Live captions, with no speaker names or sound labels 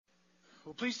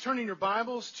Well, please turn in your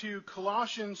Bibles to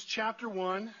Colossians chapter 1.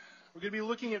 We're going to be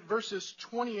looking at verses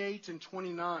 28 and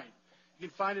 29. You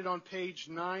can find it on page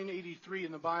 983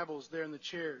 in the Bibles there in the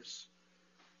chairs.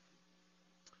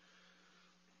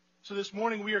 So this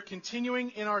morning we are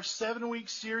continuing in our 7-week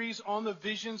series on the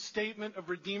vision statement of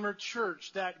Redeemer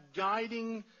Church, that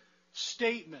guiding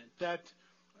statement, that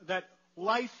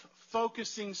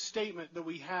life-focusing statement that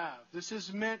we have. This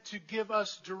is meant to give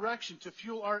us direction, to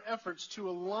fuel our efforts, to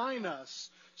align us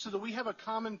so that we have a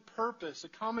common purpose, a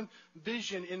common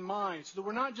vision in mind, so that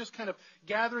we're not just kind of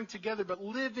gathering together, but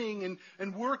living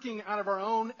and working out of our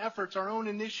own efforts, our own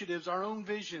initiatives, our own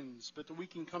visions, but that we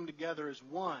can come together as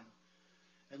one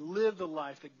and live the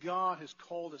life that God has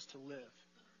called us to live.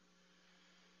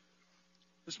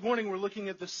 This morning we're looking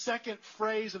at the second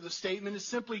phrase of the statement. It's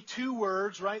simply 2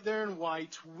 words right there in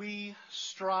white: we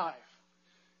strive.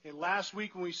 Okay, last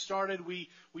week when we started, we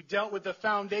dealt with the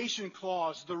foundation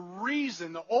clause, the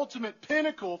reason, the ultimate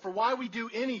pinnacle for why we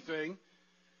do anything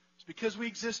is because we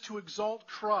exist to exalt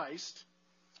Christ.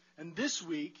 And this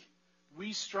week,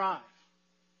 we strive.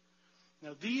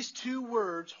 Now these 2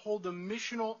 words hold the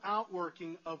missional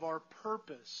outworking of our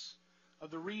purpose, of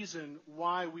the reason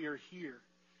why we are here.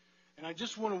 And I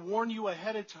just want to warn you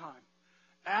ahead of time,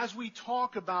 as we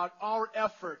talk about our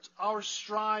efforts, our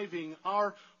striving,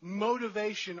 our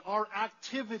motivation, our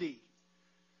activity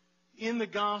in the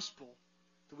gospel,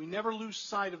 that we never lose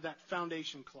sight of that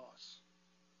foundation clause.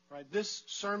 Right? This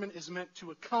sermon is meant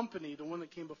to accompany the one that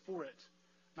came before it,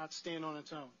 not stand on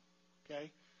its own.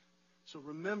 Okay? So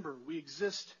remember, we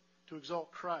exist to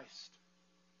exalt Christ.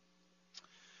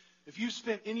 If you've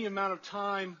spent any amount of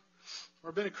time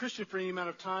or been a Christian for any amount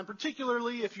of time,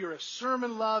 particularly if you're a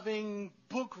sermon-loving,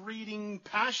 book-reading,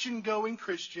 passion-going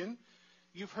Christian,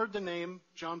 you've heard the name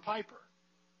John Piper,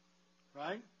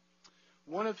 right?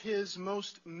 One of his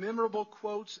most memorable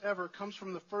quotes ever comes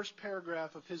from the first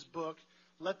paragraph of his book,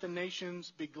 Let the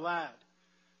Nations Be Glad,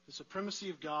 The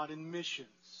Supremacy of God in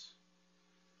Missions.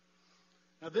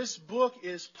 Now, this book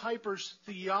is Piper's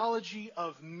theology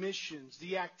of missions,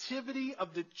 the activity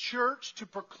of the church to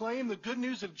proclaim the good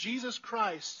news of Jesus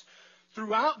Christ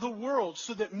throughout the world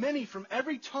so that many from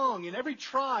every tongue and every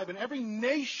tribe and every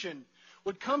nation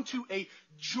would come to a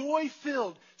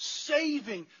joy-filled,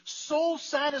 saving,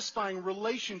 soul-satisfying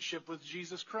relationship with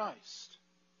Jesus Christ.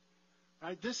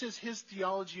 Right? This is his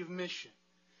theology of mission.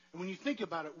 And when you think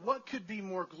about it, what could be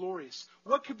more glorious?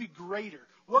 What could be greater?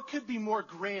 What could be more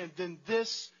grand than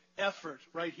this effort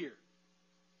right here?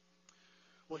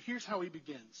 Well, here's how he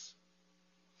begins.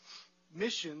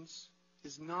 Missions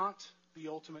is not the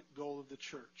ultimate goal of the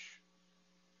church.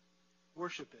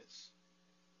 Worship is.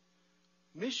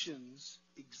 Missions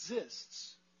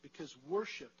exists because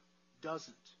worship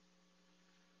doesn't.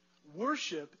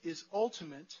 Worship is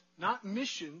ultimate, not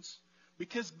missions,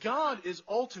 because God is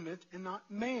ultimate and not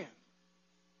man.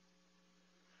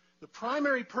 The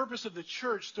primary purpose of the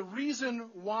church, the reason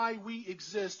why we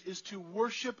exist, is to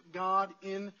worship God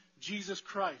in Jesus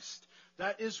Christ.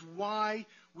 That is why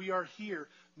we are here.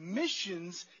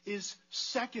 Missions is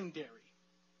secondary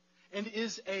and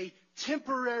is a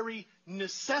temporary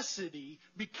necessity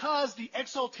because the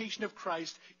exaltation of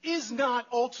Christ is not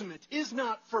ultimate, is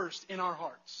not first in our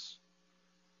hearts.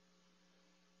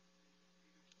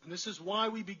 And this is why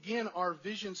we begin our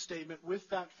vision statement with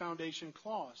that foundation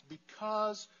clause.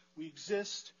 Because we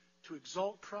exist to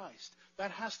exalt Christ. That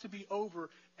has to be over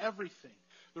everything.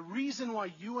 The reason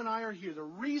why you and I are here, the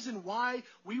reason why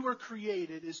we were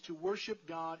created, is to worship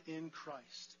God in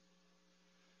Christ.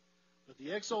 But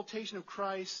the exaltation of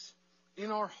Christ in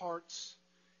our hearts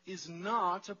is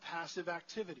not a passive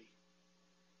activity.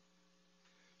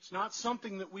 It's not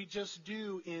something that we just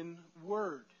do in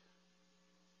word.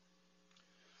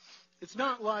 It's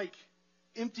not like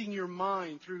emptying your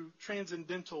mind through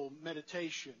transcendental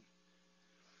meditation.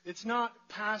 It's not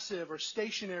passive or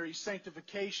stationary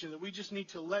sanctification that we just need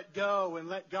to let go and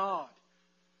let God.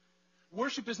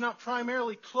 Worship is not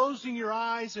primarily closing your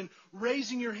eyes and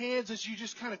raising your hands as you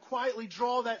just kind of quietly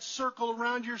draw that circle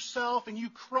around yourself and you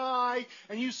cry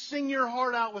and you sing your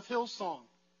heart out with Hillsong.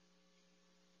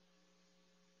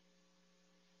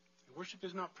 Worship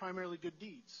is not primarily good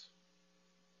deeds.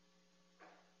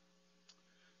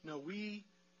 No, we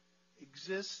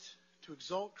exist to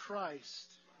exalt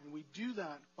Christ, and we do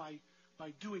that by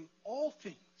doing all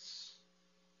things.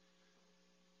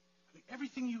 I mean,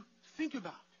 everything you think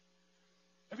about,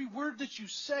 every word that you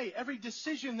say, every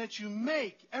decision that you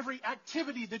make, every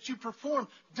activity that you perform,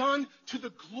 done to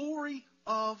the glory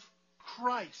of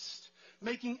Christ,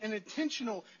 making an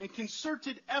intentional and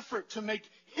concerted effort to make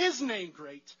His name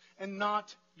great and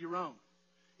not your own.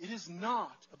 It is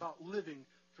not about living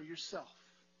for yourself.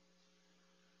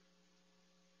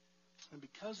 And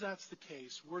because that's the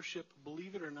case, worship,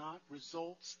 believe it or not,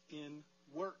 results in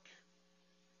work.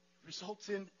 Results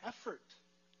in effort.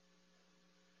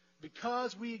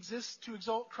 Because we exist to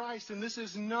exalt Christ, and this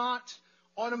is not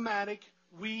automatic,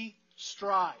 we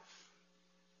strive.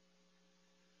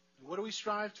 And what do we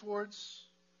strive towards?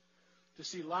 To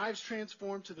see lives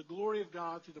transformed to the glory of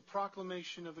God through the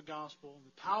proclamation of the gospel and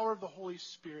the power of the Holy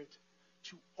Spirit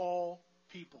to all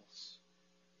peoples.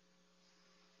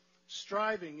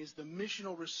 Striving is the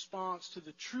missional response to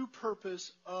the true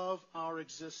purpose of our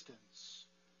existence,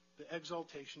 the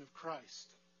exaltation of Christ.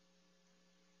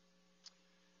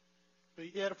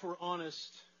 But yet, if we're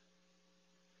honest,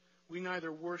 we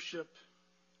neither worship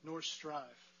nor strive.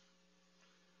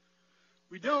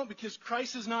 We don't because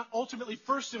Christ is not ultimately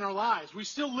first in our lives. We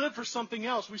still live for something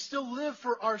else. We still live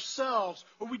for ourselves.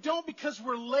 Or we don't because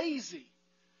we're lazy,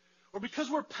 or because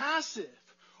we're passive,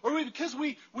 or because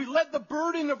we let the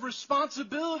burden of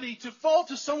responsibility to fall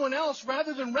to someone else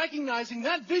rather than recognizing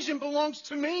that vision belongs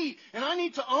to me and I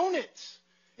need to own it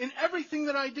in everything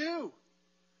that I do.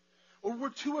 Or we're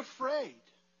too afraid.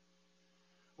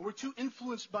 Or we're too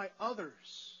influenced by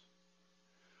others.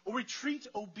 Or we treat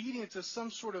obedience as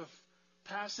some sort of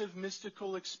passive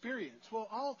mystical experience. Well,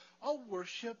 I'll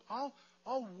worship,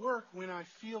 I'll work when I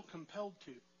feel compelled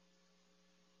to.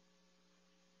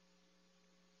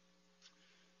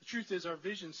 The truth is, our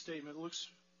vision statement looks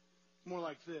more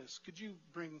like this. Could you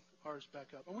bring ours back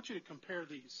up? I want you to compare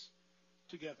these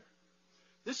together.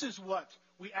 This is what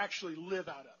we actually live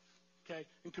out of, okay?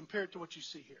 And compare it to what you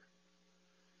see here.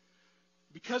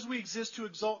 Because we exist to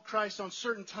exalt Christ on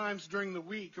certain times during the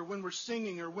week, or when we're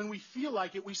singing, or when we feel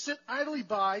like it, we sit idly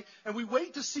by and we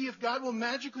wait to see if God will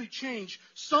magically change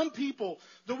some people,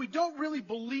 though we don't really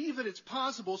believe that it's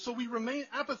possible, so we remain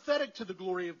apathetic to the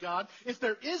glory of God, if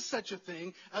there is such a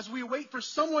thing, as we wait for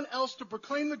someone else to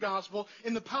proclaim the gospel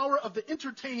in the power of the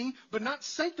entertaining but not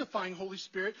sanctifying Holy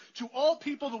Spirit to all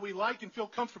people that we like and feel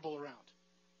comfortable around.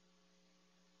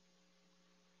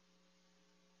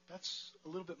 That's a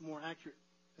little bit more accurate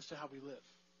as to how we live.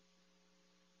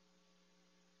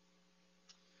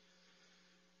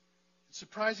 It's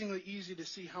surprisingly easy to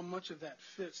see how much of that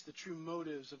fits the true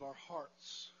motives of our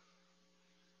hearts.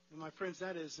 And my friends,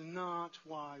 that is not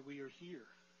why we are here.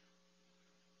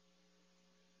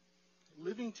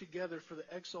 Living together for the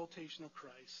exaltation of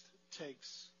Christ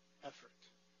takes effort.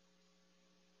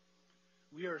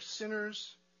 We are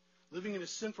sinners living in a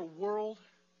sinful world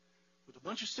with a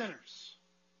bunch of sinners.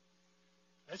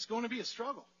 That's going to be a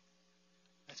struggle.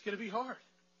 That's going to be hard.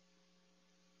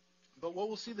 But what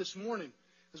we'll see this morning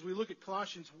as we look at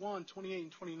Colossians 1, 28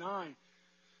 and 29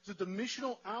 is that the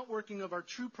missional outworking of our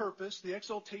true purpose, the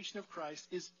exaltation of Christ,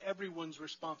 is everyone's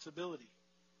responsibility.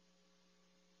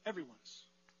 Everyone's.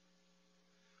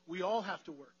 We all have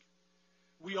to work.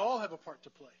 We all have a part to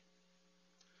play.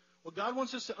 What God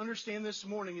wants us to understand this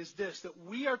morning is this, that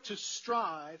we are to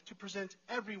strive to present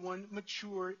everyone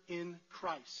mature in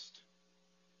Christ.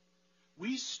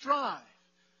 We strive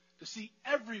to see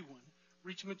everyone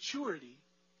reach maturity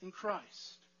in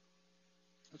Christ.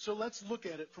 And so let's look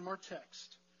at it from our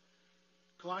text.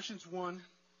 Colossians 1,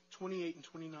 28 and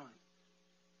 29.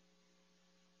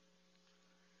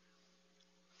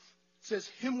 It says,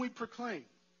 "Him we proclaim,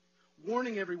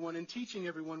 warning everyone and teaching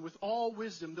everyone with all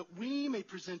wisdom, that we may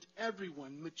present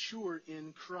everyone mature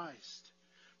in Christ.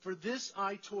 For this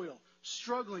I toil,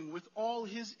 struggling with all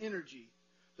his energy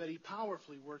that he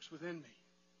powerfully works within me."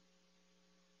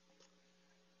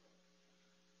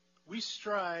 We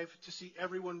strive to see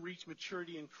everyone reach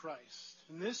maturity in Christ.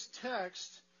 And this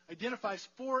text identifies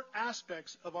four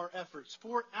aspects of our efforts,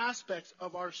 four aspects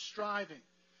of our striving.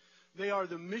 They are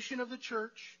the mission of the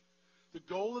church, the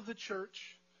goal of the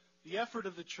church, the effort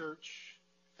of the church,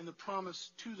 and the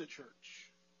promise to the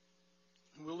church.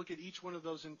 And we'll look at each one of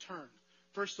those in turn.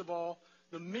 First of all,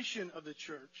 the mission of the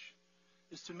church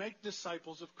is to make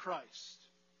disciples of Christ.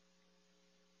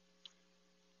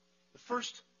 The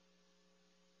first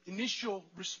initial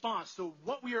response, so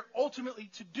what we are ultimately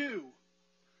to do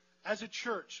as a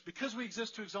church, because we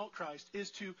exist to exalt Christ,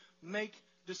 is to make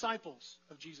disciples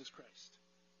of Jesus Christ.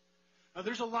 Now,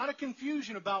 there's a lot of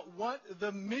confusion about what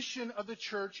the mission of the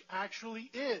church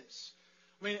actually is.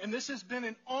 I mean, and this has been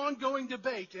an ongoing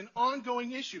debate, an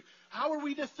ongoing issue. How are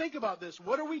we to think about this?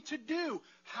 What are we to do?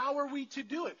 How are we to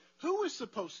do it? Who is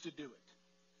supposed to do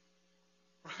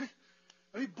it? Right?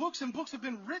 I mean, books and books have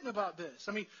been written about this.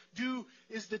 I mean,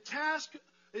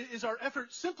 is our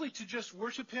effort simply to just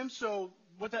worship him so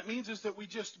what that means is that we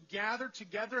just gather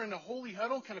together in a holy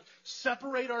huddle, kind of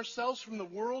separate ourselves from the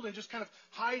world and just kind of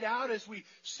hide out as we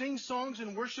sing songs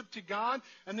and worship to God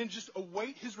and then just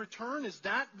await his return? Is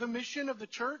that the mission of the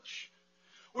church?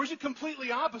 Or is it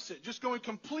completely opposite, just going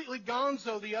completely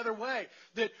gonzo the other way?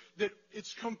 That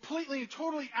it's completely and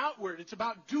totally outward. It's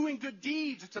about doing good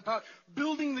deeds. It's about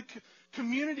building the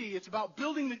community. It's about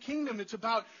building the kingdom. It's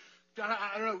about,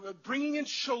 I don't know, bringing in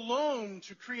shalom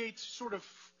to create sort of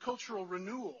cultural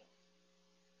renewal.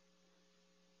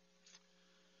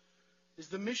 Is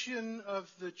the mission of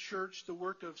the church the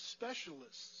work of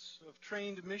specialists, of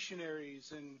trained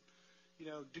missionaries and,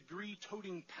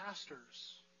 degree-toting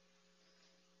pastors?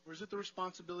 Or is it the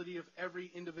responsibility of every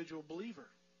individual believer?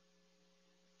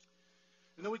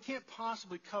 And though we can't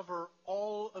possibly cover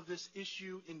all of this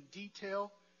issue in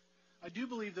detail, I do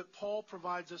believe that Paul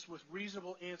provides us with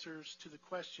reasonable answers to the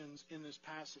questions in this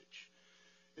passage.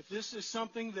 If this is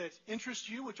something that interests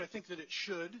you, which I think that it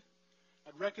should,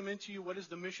 I'd recommend to you What is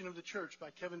the Mission of the Church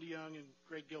by Kevin DeYoung and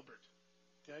Greg Gilbert.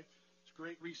 Okay? It's a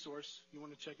great resource. You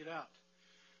want to check it out.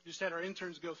 Just had our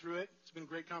interns go through it. It's been a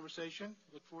great conversation.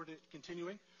 Look forward to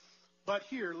continuing. But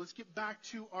here, let's get back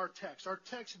to our text. Our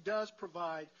text does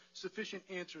provide sufficient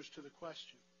answers to the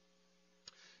question.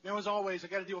 Now, as always, I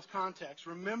got to deal with context.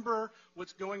 Remember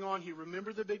what's going on here.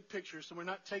 Remember the big picture, so we're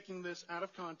not taking this out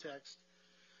of context.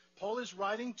 Paul is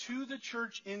writing to the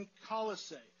church in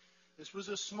Colossae. This was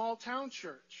a small town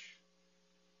church,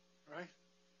 right?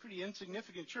 Pretty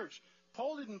insignificant church.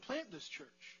 Paul didn't plant this church.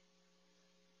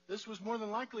 This was more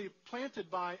than likely planted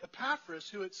by Epaphras,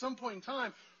 who at some point in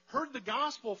time heard the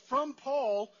gospel from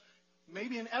Paul,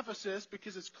 maybe in Ephesus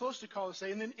because it's close to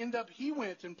Colossae, and then he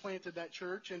went and planted that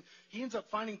church, and he ends up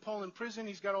finding Paul in prison.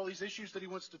 He's got all these issues that he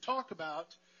wants to talk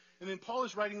about, and then Paul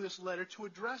is writing this letter to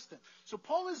address them. So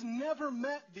Paul has never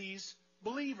met these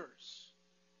believers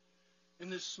in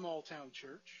this small town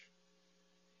church,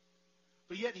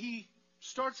 but yet he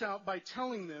starts out by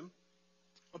telling them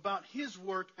about his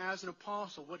work as an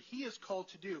apostle, what he is called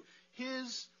to do,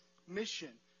 his mission,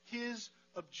 his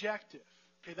objective.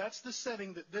 Okay, that's the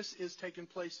setting that this is taking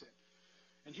place in.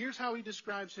 And here's how he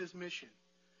describes his mission.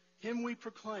 Him we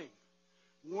proclaim,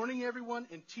 warning everyone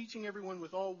and teaching everyone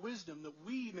with all wisdom, that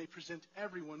we may present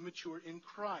everyone mature in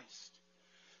Christ.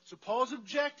 So Paul's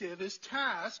objective, his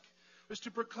task, was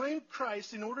to proclaim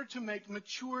Christ in order to make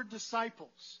mature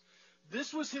disciples.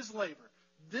 This was his labor.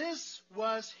 This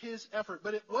was his effort.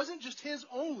 But it wasn't just his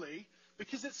only,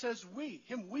 because it says we.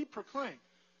 Him we proclaim.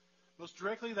 Most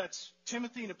directly, that's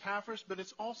Timothy and Epaphras, but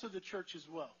it's also the church as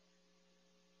well.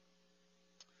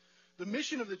 The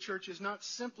mission of the church is not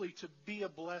simply to be a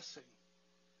blessing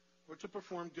or to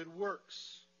perform good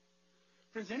works.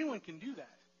 Friends, anyone can do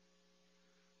that.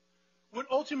 What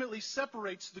ultimately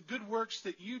separates the good works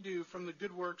that you do from the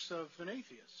good works of an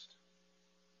atheist?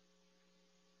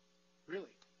 Really?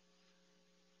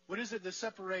 What is it that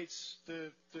separates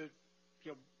the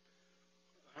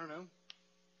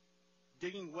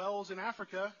digging wells in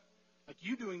Africa, like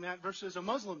you doing that, versus a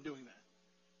Muslim doing that?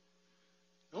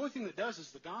 The only thing that does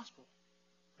is the gospel,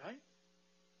 right?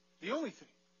 The only thing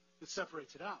that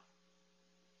separates it out.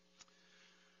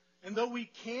 And though we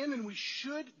can and we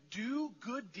should do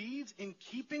good deeds in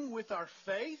keeping with our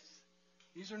faith,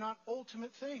 these are not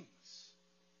ultimate things.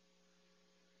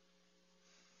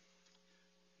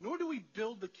 Nor do we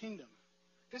build the kingdom.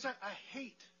 Because I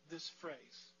hate this phrase.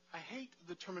 I hate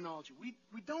the terminology.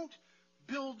 We don't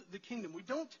build the kingdom. We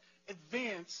don't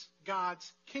advance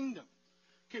God's kingdom.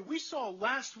 Okay, we saw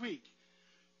last week,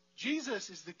 Jesus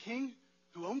is the king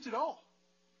who owns it all.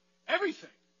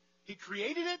 Everything. He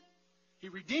created it. He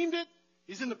redeemed it.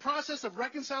 He's in the process of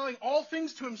reconciling all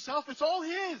things to himself. It's all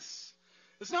his.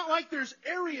 It's not like there's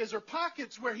areas or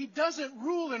pockets where he doesn't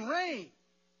rule and reign.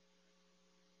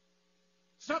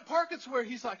 It's not pockets where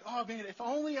he's like, oh man, if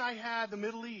only I had the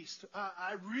Middle East.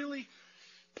 I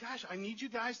need you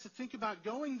guys to think about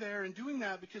going there and doing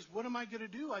that, because what am I going to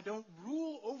do? I don't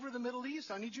rule over the Middle East.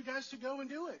 I need you guys to go and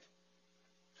do it.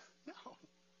 No.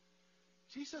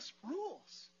 Jesus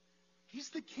rules. He's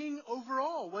the king over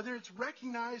all, whether it's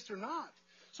recognized or not.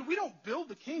 So we don't build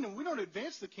the kingdom. We don't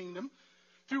advance the kingdom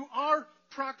through our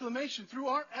proclamation, through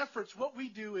our efforts. What we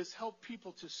do is help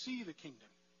people to see the kingdom.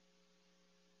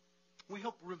 We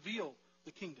help reveal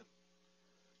the kingdom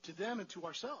to them and to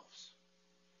ourselves.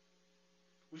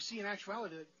 We see in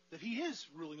actuality that he is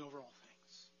ruling over all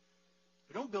things.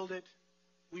 We don't build it.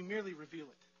 We merely reveal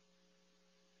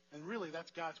it. And really,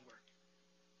 that's God's work.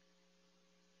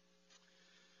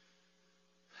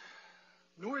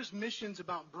 Nor is missions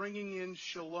about bringing in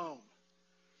shalom,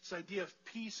 this idea of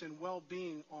peace and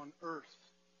well-being on earth.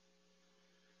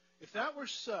 If that were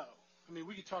so, I mean,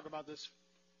 we could talk about this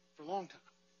for a long time.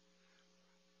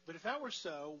 But if that were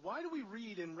so, why do we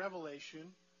read in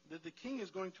Revelation that the king is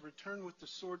going to return with the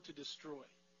sword to destroy?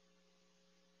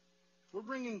 We're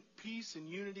bringing peace and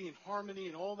unity and harmony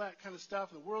and all that kind of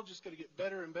stuff, and the world's just going to get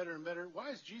better and better and better.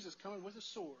 Why is Jesus coming with a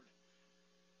sword?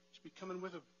 He should be coming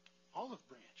with an olive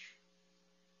branch.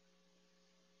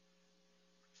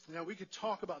 Now, we could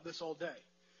talk about this all day.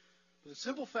 But the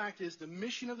simple fact is the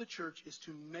mission of the church is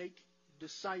to make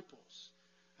disciples.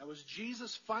 That was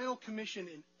Jesus' final commission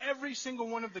in every single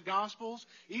one of the Gospels.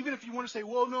 Even if you want to say,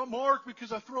 well, not Mark,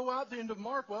 because I throw out the end of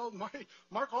Mark. Well,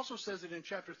 Mark also says it in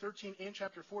chapter 13 and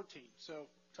chapter 14. So,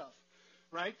 tough,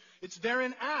 right? It's there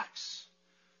in Acts.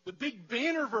 The big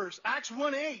banner verse, Acts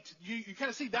 1:8. You kind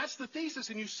of see that's the thesis,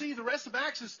 and you see the rest of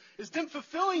Acts is them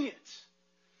fulfilling it.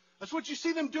 That's what you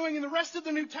see them doing in the rest of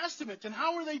the New Testament. And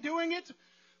how are they doing it?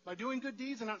 By doing good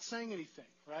deeds and not saying anything,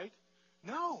 right?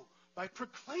 No, by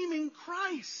proclaiming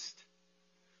Christ.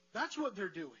 That's what they're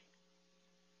doing.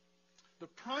 The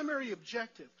primary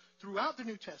objective throughout the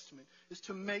New Testament is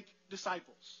to make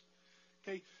disciples.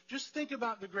 Okay, just think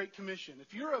about the Great Commission.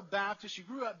 If you're a Baptist, you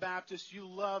grew up Baptist,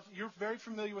 you're very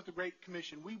familiar with the Great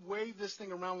Commission. We wave this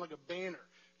thing around like a banner.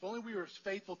 If only we were as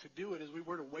faithful to do it as we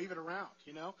were to wave it around,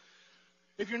 you know?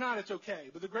 If you're not, it's okay.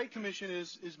 But the Great Commission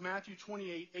is Matthew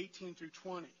 28:18 through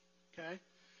 20. Okay?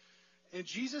 And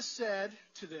Jesus said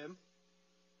to them,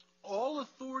 all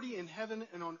authority in heaven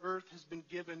and on earth has been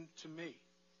given to me.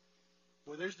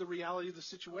 Well, there's the reality of the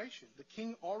situation. The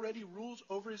king already rules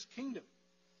over his kingdom.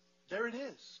 There it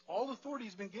is. All authority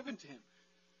has been given to him.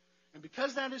 And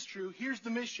because that is true, here's the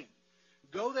mission.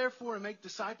 Go therefore and make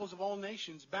disciples of all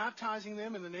nations, baptizing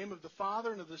them in the name of the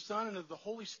Father and of the Son and of the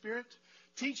Holy Spirit,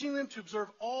 teaching them to observe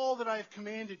all that I have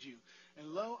commanded you.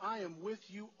 And lo, I am with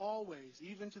you always,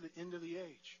 even to the end of the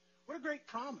age. What a great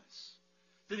promise.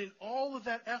 That in all of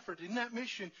that effort, in that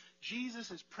mission,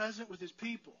 Jesus is present with his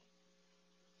people.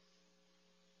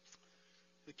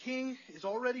 The king is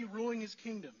already ruling his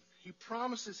kingdom. He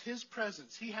promises his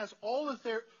presence. He has all of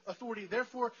their authority.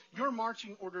 Therefore, your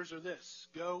marching orders are this.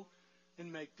 Go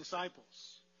and make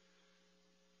disciples.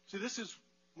 So this is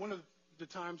one of the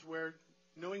times where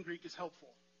knowing Greek is helpful,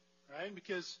 right?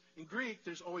 Because in Greek,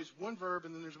 there's always one verb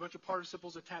and then there's a bunch of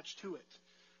participles attached to it.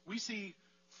 We see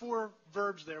 4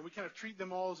 verbs there. We kind of treat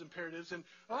them all as imperatives. And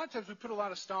a lot of times we put a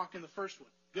lot of stock in the first one.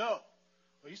 Go.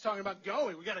 Well, he's talking about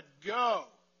going. We got to go,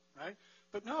 right?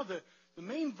 But no, the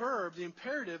main verb, the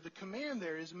imperative, the command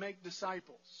there is make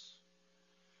disciples.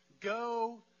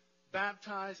 Go,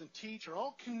 baptize, and teach are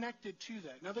all connected to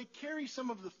that. Now, they carry some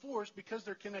of the force because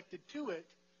they're connected to it.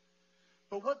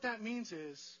 But what that means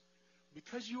is,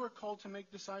 because you are called to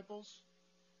make disciples,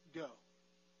 go.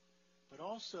 But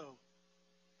also,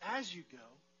 as you go,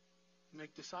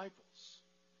 make disciples.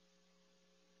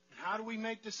 And how do we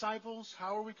make disciples?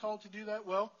 How are we called to do that?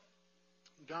 Well,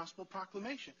 gospel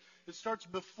proclamation. It starts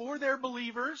before they're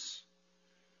believers,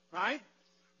 right?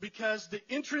 Because the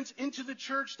entrance into the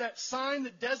church, that sign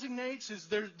that designates is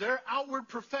their outward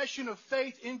profession of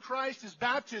faith in Christ is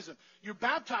baptism. You're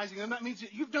baptizing them. That means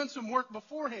that you've done some work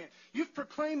beforehand. You've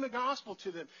proclaimed the gospel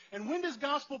to them. And when does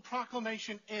gospel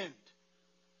proclamation end?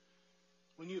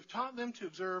 When you have taught them to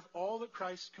observe all that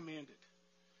Christ commanded.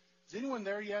 Is anyone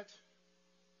there yet?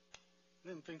 I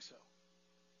didn't think so.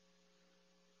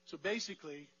 So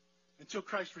basically, until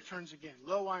Christ returns again.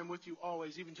 Lo, I am with you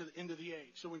always, even to the end of the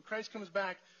age. So when Christ comes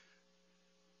back,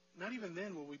 not even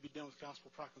then will we be done with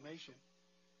gospel proclamation.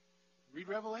 Read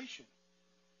Revelation.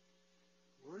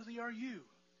 Worthy are you,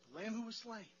 the Lamb who was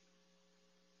slain.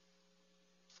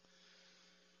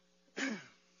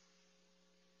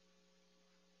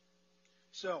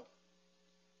 So,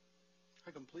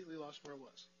 I completely lost where I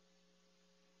was.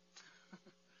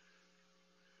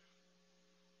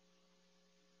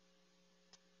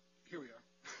 Here we are.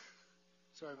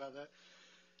 Sorry about that.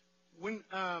 When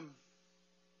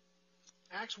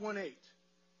Acts 1:8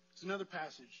 is another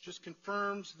passage, just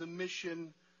confirms the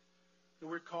mission that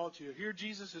we're called to. Here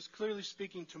Jesus is clearly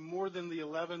speaking to more than the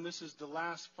 11. This is the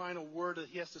last final word that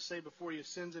he has to say before he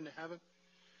ascends into heaven.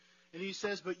 And he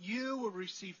says, but you will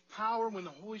receive power when the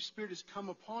Holy Spirit has come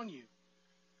upon you.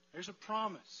 There's a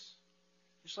promise.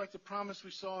 Just like the promise we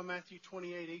saw in Matthew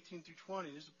 28:18 through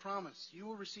 20. There's a promise. You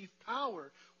will receive power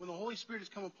when the Holy Spirit has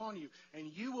come upon you. And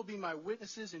you will be my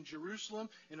witnesses in Jerusalem,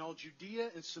 in all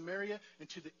Judea and Samaria, and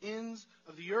to the ends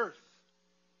of the earth.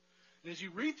 And as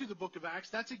you read through the book of Acts,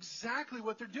 that's exactly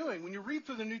what they're doing. When you read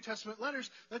through the New Testament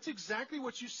letters, that's exactly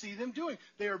what you see them doing.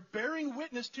 They are bearing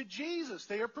witness to Jesus.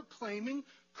 They are proclaiming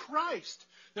Christ.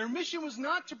 Their mission was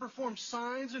not to perform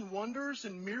signs and wonders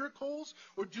and miracles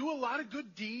or do a lot of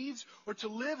good deeds or to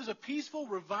live as a peaceful,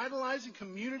 revitalizing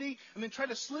community and then try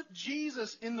to slip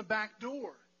Jesus in the back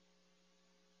door.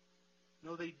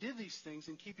 No, they did these things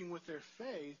in keeping with their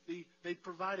faith. They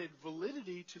provided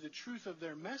validity to the truth of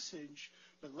their message,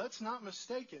 but let's not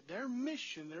mistake it. Their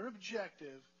mission, their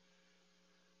objective,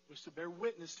 was to bear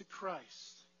witness to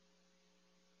Christ.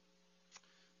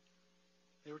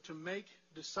 They were to make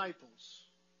disciples.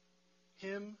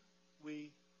 Him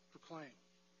we proclaim.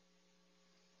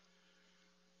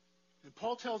 And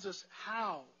Paul tells us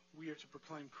how we are to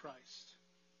proclaim Christ.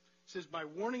 It says, by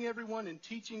warning everyone and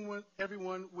teaching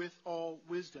everyone with all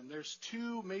wisdom. There's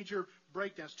two major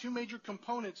breakdowns, two major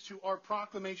components to our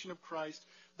proclamation of Christ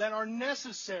that are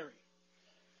necessary.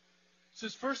 It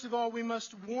says, first of all, we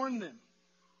must warn them.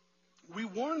 We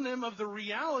warn them of the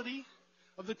reality,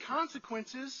 of the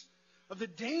consequences, of the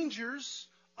dangers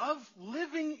of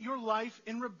living your life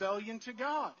in rebellion to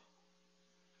God.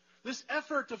 This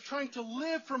effort of trying to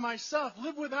live for myself,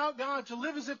 live without God, to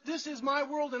live as if this is my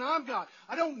world and I'm God.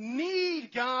 I don't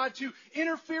need God to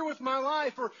interfere with my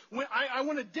life, or when I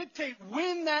want to dictate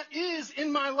when that is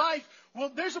in my life.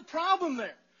 Well, there's a problem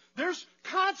there. There's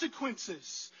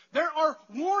consequences. There are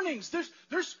warnings.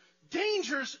 There's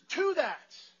dangers to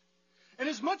that. And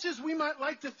as much as we might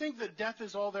like to think that death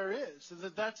is all there is,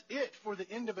 that that's it for the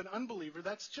end of an unbeliever,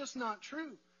 that's just not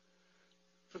true.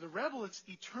 For the rebel, it's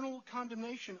eternal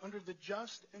condemnation under the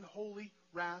just and holy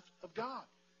wrath of God.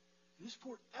 It is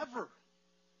forever.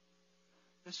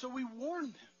 And so we warn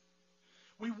them.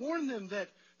 We warn them that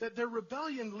their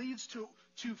rebellion leads to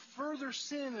further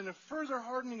sin and a further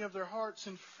hardening of their hearts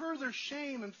and further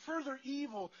shame and further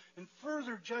evil and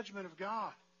further judgment of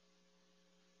God.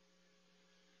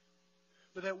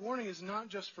 But that warning is not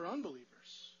just for unbelievers.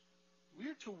 We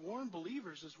are to warn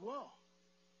believers as well.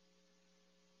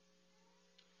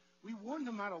 We warn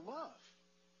them out of love.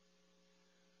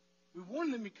 We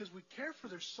warn them because we care for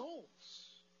their souls.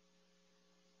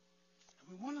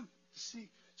 And we want them to see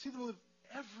them live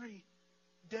every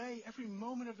day, every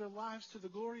moment of their lives to the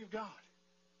glory of God.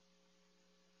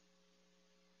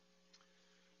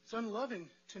 It's unloving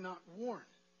to not warn.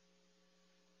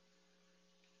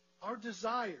 Our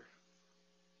desire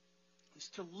is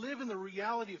to live in the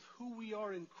reality of who we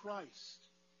are in Christ.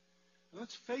 And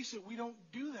let's face it, we don't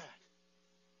do that.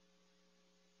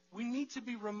 We need to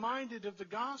be reminded of the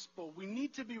gospel. We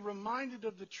need to be reminded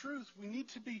of the truth. We need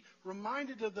to be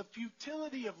reminded of the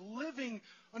futility of living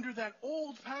under that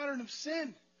old pattern of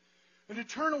sin. And to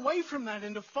turn away from that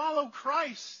and to follow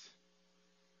Christ.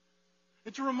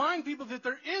 And to remind people that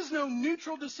there is no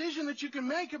neutral decision that you can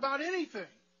make about anything.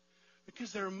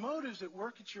 Because there are motives at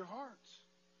work at your heart.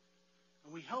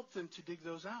 And we help them to dig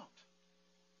those out.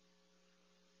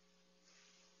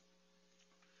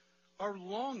 Our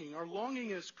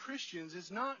longing as Christians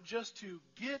is not just to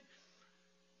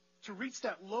reach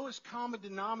that lowest common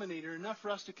denominator, enough for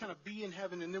us to kind of be in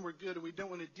heaven and then we're good and we don't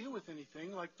want to deal with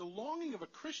anything. Like the longing of a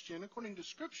Christian, according to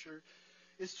Scripture,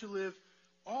 is to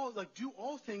do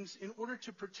all things in order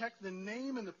to protect the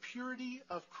name and the purity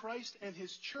of Christ and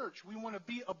His church. We want to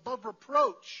be above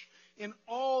reproach in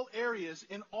all areas,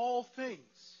 in all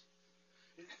things.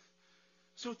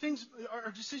 So our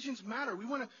decisions matter. We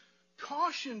want to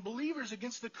caution believers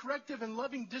against the corrective and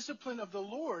loving discipline of the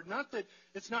Lord. Not that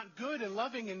it's not good and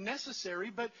loving and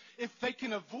necessary, but if they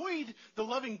can avoid the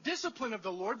loving discipline of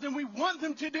the Lord, then we want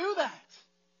them to do that.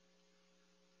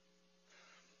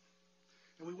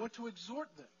 And we want to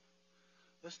exhort them,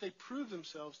 lest they prove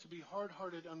themselves to be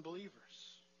hard-hearted unbelievers.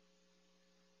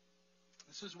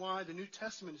 This is why the New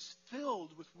Testament is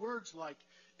filled with words like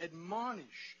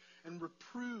admonish and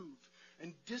reprove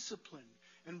and discipline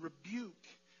and rebuke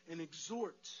and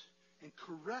exhort and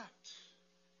correct.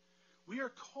 We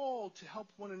are called to help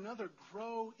one another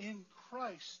grow in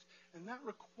Christ, and that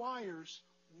requires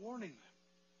warning them.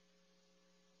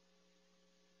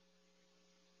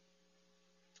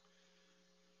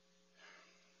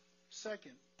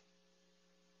 Second,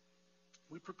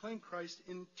 we proclaim Christ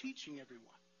in teaching everyone.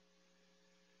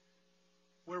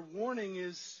 Where warning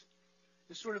is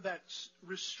sort of that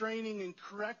restraining and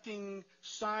correcting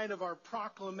side of our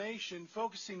proclamation,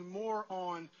 focusing more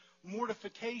on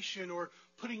mortification or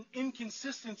putting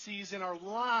inconsistencies in our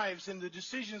lives and the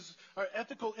decisions, our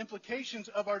ethical implications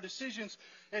of our decisions,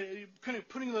 and kind of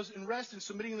putting those in rest and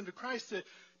submitting them to Christ.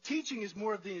 Teaching is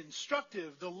more of the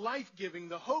instructive, the life-giving,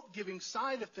 the hope-giving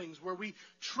side of things, where we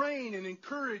train and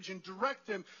encourage and direct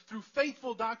them through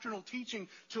faithful doctrinal teaching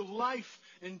to life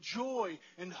and joy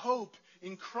and hope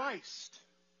in Christ.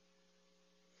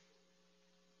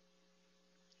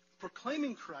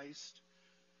 Proclaiming Christ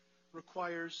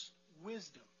requires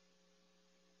wisdom.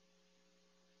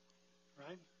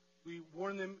 Right? We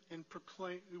warn them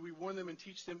and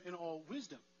teach them in all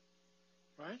wisdom.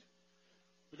 Right?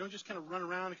 We don't just kind of run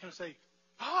around and kind of say,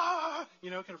 kind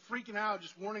of freaking out,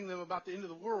 just warning them about the end of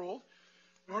the world.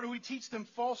 Nor do we teach them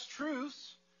false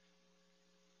truths.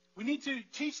 We need to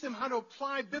teach them how to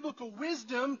apply biblical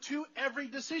wisdom to every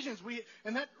decision.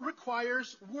 And that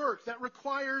requires work. That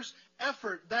requires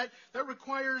effort. That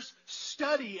requires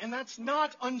study. And that's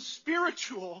not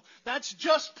unspiritual. That's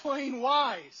just plain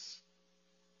wise.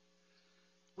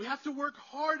 We have to work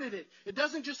hard at it. It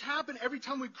doesn't just happen every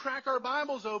time we crack our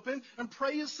Bibles open and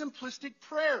pray a simplistic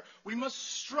prayer. We must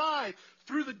strive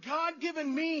through the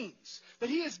God-given means that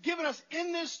He has given us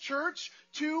in this church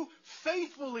to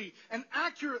faithfully and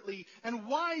accurately and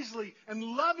wisely and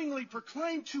lovingly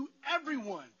proclaim to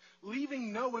everyone,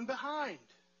 leaving no one behind.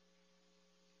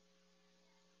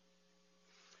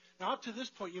 Now, up to this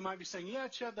point, you might be saying, yeah,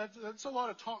 Chet, that's a lot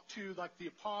of talk to like the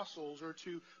apostles or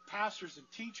to pastors and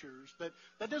teachers, but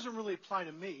that doesn't really apply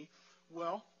to me.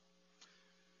 Well,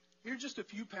 here are just a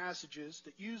few passages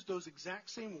that use those exact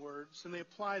same words, and they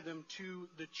apply them to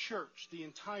the church, the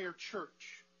entire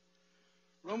church.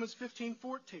 Romans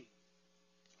 15:14.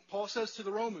 Paul says to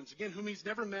the Romans, again, whom he's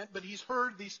never met, but he's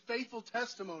heard these faithful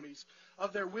testimonies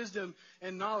of their wisdom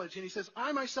and knowledge. And he says,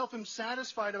 I myself am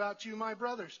satisfied about you, my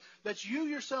brothers, that you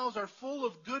yourselves are full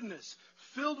of goodness,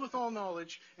 filled with all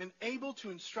knowledge, and able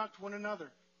to instruct one another.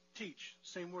 Teach.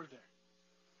 Same word there.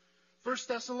 1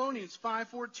 Thessalonians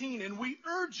 5:14. And we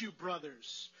urge you,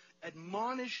 brothers,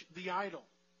 admonish the idle,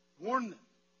 warn them,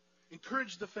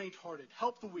 encourage the faint-hearted,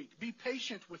 help the weak, be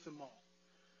patient with them all.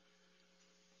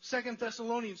 2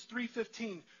 Thessalonians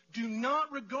 3:15, do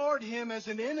not regard him as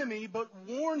an enemy, but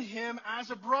warn him as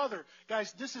a brother.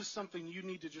 Guys, this is something you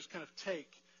need to just kind of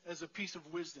take as a piece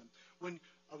of wisdom. When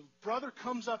a brother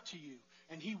comes up to you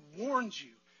and he warns you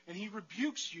and he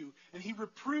rebukes you and he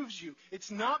reproves you,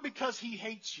 it's not because he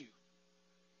hates you.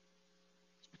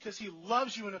 It's because he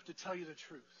loves you enough to tell you the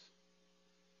truth.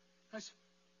 Guys,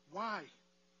 why?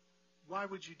 Why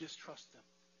would you distrust them?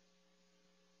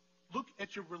 Look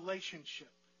at your relationship.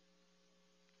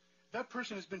 That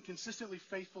person has been consistently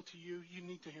faithful to you. You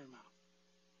need to hear him out.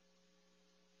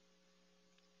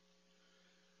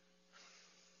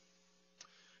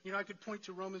 You know, I could point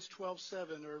to Romans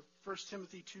 12:7 or 1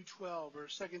 Timothy 2:12 or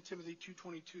 2 Timothy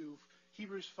 2:22,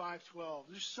 Hebrews 5:12.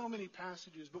 There's so many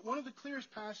passages, but one of the clearest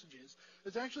passages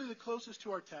that's actually the closest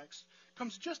to our text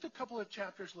comes just a couple of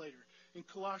chapters later in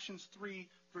Colossians 3,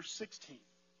 verse 16. It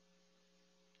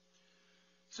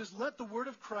says, let the word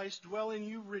of Christ dwell in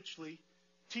you richly,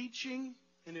 teaching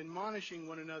and admonishing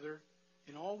one another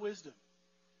in all wisdom.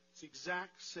 It's the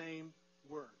exact same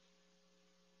word.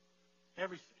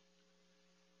 Everything.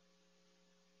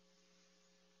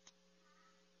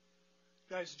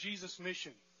 Guys, Jesus'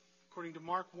 mission, according to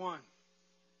Mark 1,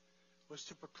 was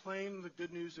to proclaim the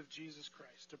good news of Jesus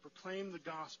Christ, to proclaim the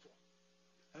gospel.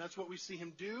 And that's what we see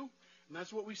him do, and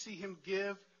that's what we see him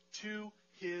give to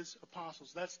his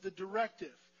apostles. That's the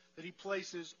directive that he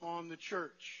places on the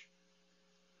church.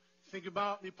 Think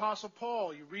about the Apostle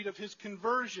Paul. You read of his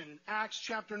conversion in Acts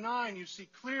chapter 9. You see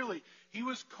clearly he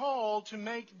was called to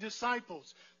make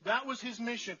disciples. That was his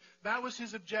mission. That was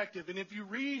his objective. And if you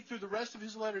read through the rest of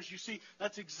his letters, you see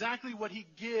that's exactly what he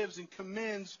gives and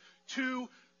commends to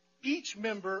each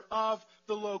member of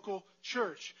the local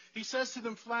church. He says to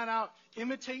them flat out,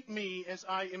 imitate me as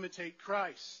I imitate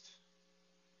Christ.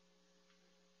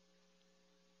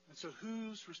 And so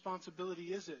whose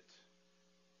responsibility is it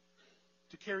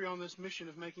to carry on this mission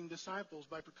of making disciples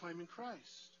by proclaiming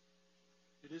Christ?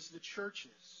 It is the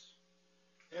church's.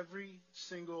 Every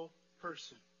single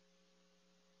person.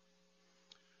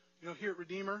 You know, here at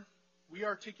Redeemer, we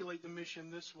articulate the mission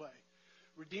this way.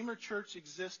 Redeemer Church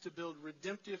exists to build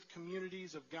redemptive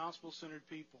communities of gospel-centered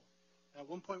people. At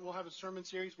one point, we'll have a sermon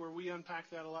series where we unpack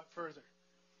that a lot further.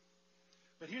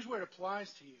 But here's where it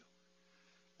applies to you.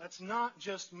 That's not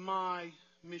just my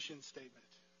mission statement.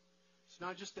 It's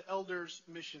not just the elders'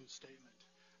 mission statement.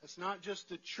 It's not just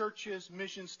the church's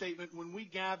mission statement when we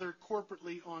gather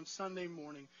corporately on Sunday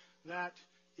morning. That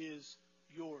is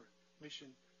your mission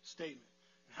statement.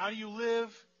 And how do you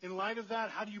live in light of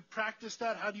that? How do you practice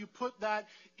that? How do you put that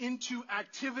into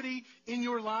activity in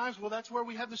your lives? Well, that's where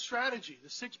we have the strategy, the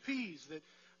 6 Ps.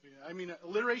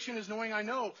 Alliteration is knowing I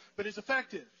know, but it's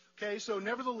effective. Okay, so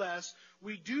nevertheless,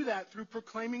 we do that through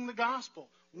proclaiming the gospel,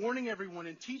 warning everyone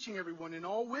and teaching everyone in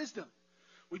all wisdom.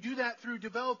 We do that through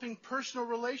developing personal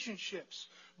relationships,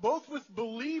 both with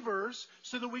believers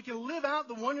so that we can live out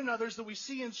the one another's that we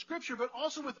see in Scripture, but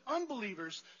also with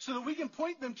unbelievers so that we can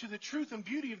point them to the truth and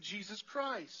beauty of Jesus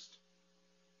Christ.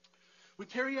 We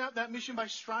carry out that mission by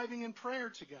striving in prayer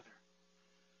together,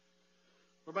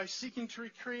 or by seeking to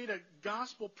recreate a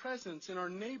gospel presence in our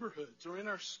neighborhoods or in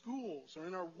our schools or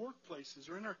in our workplaces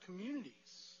or in our communities.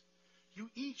 You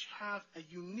each have a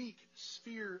unique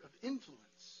sphere of influence.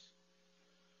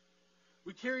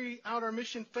 We carry out our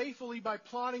mission faithfully by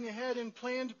plodding ahead in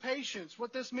planned patience.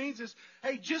 What this means is,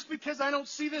 hey, just because I don't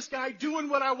see this guy doing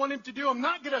what I want him to do, I'm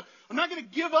not gonna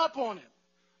give up on him.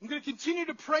 I'm going to continue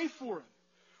to pray for him.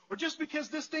 Or just because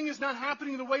this thing is not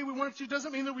happening the way we want it to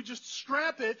doesn't mean that we just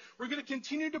scrap it. We're going to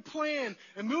continue to plan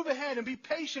and move ahead and be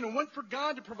patient and wait for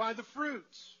God to provide the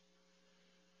fruits.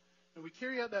 And we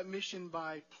carry out that mission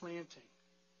by planting,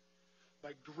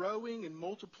 by growing and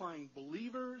multiplying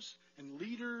believers and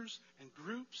leaders and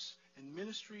groups and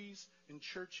ministries and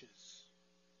churches.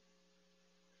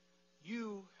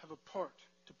 You have a part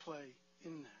to play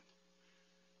in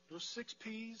that. Those 6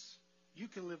 P's you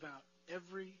can live out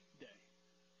every day.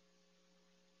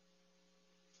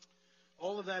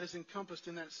 All of that is encompassed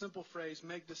in that simple phrase,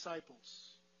 make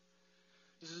disciples.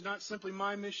 This is not simply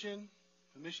my mission,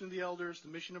 the mission of the elders, the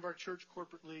mission of our church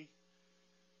corporately,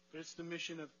 but it's the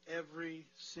mission of every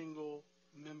single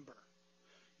member.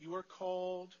 You are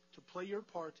called to play your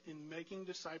part in making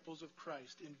disciples of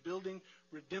Christ, in building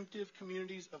redemptive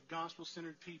communities of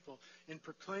gospel-centered people, in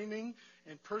proclaiming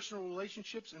and personal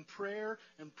relationships and prayer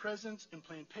and presence and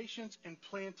planned patience and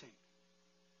planting.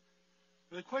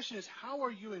 And the question is, how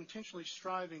are you intentionally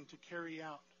striving to carry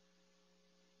out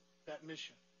that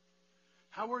mission?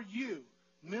 How are you,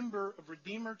 member of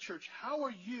Redeemer Church, how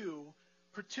are you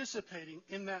participating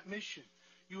in that mission?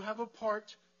 You have a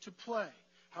part to play.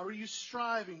 How are you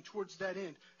striving towards that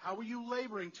end? How are you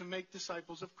laboring to make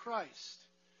disciples of Christ?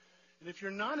 And if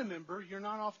you're not a member, you're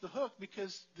not off the hook,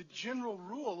 because the general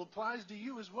rule applies to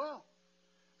you as well.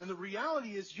 And the reality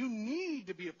is you need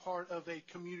to be a part of a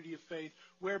community of faith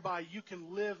whereby you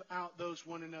can live out those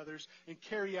one another's and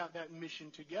carry out that mission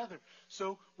together.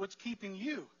 So what's keeping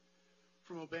you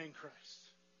from obeying Christ?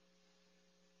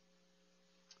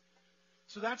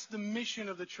 So that's the mission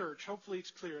of the church. Hopefully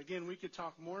it's clear. Again, we could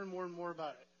talk more and more and more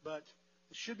about it, but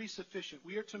it should be sufficient.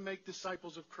 We are to make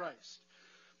disciples of Christ.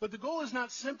 But the goal is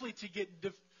not simply to get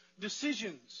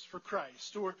decisions for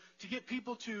Christ or to get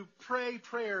people to pray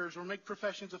prayers or make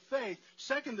professions of faith.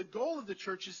 Second, the goal of the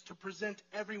church is to present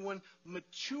everyone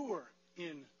mature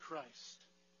in Christ.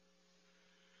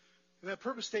 And that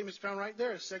purpose statement is found right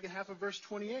there, the second half of verse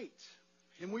 28.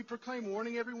 And we proclaim,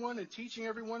 warning everyone and teaching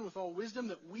everyone with all wisdom,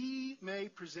 that we may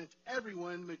present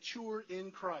everyone mature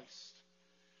in Christ.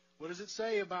 What does it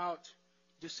say about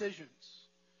decisions?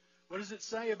 What does it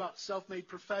say about self-made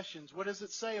professions? What does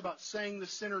it say about saying the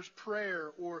sinner's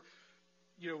prayer, or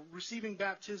receiving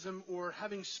baptism, or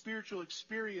having spiritual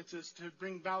experiences to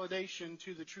bring validation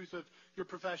to the truth of your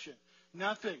profession?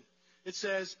 Nothing. It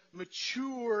says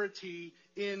maturity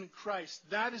in Christ.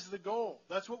 That is the goal.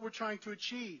 That's what we're trying to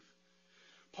achieve.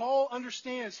 Paul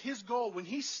understands his goal when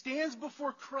he stands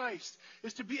before Christ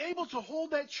is to be able to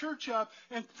hold that church up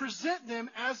and present them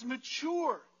as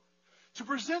mature. To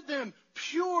present them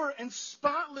pure and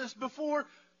spotless before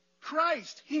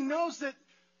Christ. He knows that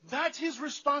that's his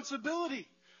responsibility.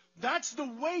 That's the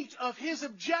weight of his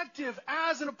objective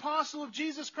as an apostle of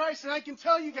Jesus Christ. And I can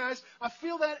tell you guys, I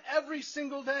feel that every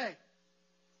single day.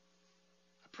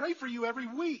 I pray for you every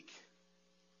week.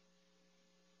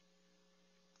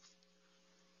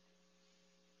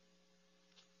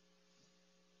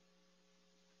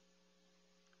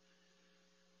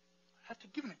 I have to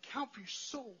give an account for your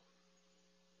soul.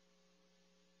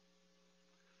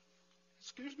 It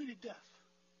scares me to death.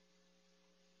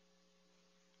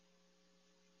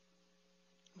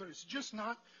 But it's just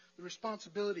not the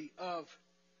responsibility of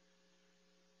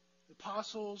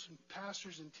apostles and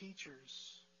pastors and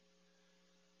teachers.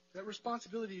 That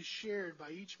responsibility is shared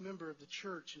by each member of the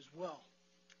church as well.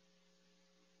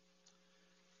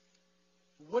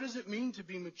 What does it mean to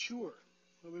be mature?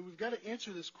 I mean, we've got to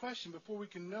answer this question before we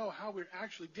can know how we're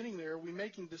actually getting there. Are we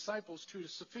making disciples to a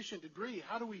sufficient degree?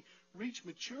 How do we reach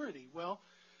maturity? Well,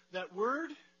 that word,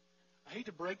 I hate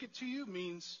to break it to you,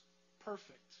 means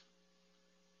perfect.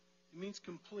 It means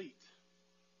complete.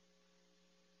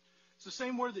 It's the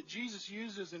same word that Jesus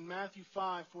uses in Matthew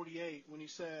 5:48 when he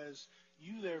says,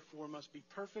 "You therefore must be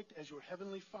perfect as your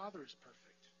heavenly Father is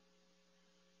perfect."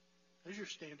 There's your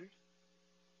standard.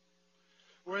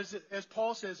 Or as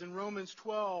Paul says in Romans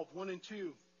 12, 1 and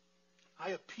 2, I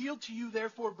appeal to you,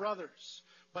 therefore, brothers,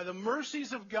 by the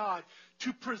mercies of God,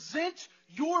 to present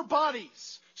your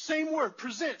bodies. Same word,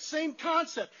 present, same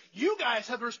concept. You guys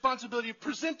have the responsibility of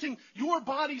presenting your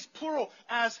bodies, plural,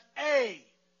 as a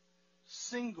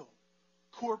single,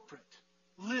 corporate,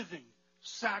 living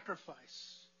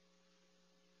sacrifice.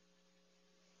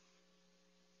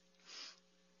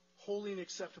 Holy and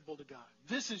acceptable to God.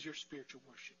 This is your spiritual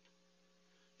worship.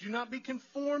 Do not be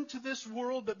conformed to this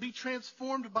world, but be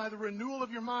transformed by the renewal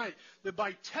of your mind, that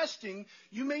by testing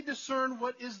you may discern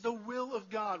what is the will of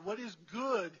God, what is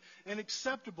good and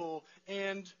acceptable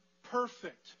and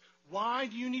perfect. Why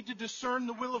do you need to discern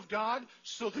the will of God?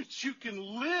 So that you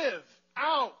can live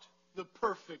out the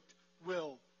perfect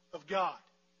will of God.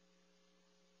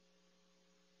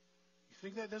 You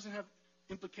think that doesn't have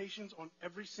implications on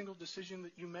every single decision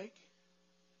that you make?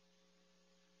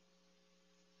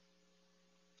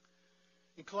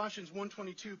 In Colossians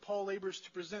 1:22, Paul labors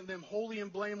to present them holy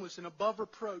and blameless and above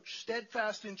reproach,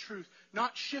 steadfast in truth,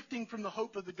 not shifting from the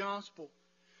hope of the gospel.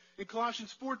 In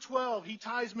Colossians 4:12, he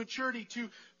ties maturity to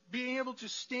being able to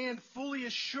stand fully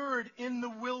assured in the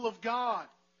will of God.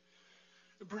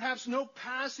 Perhaps no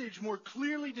passage more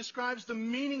clearly describes the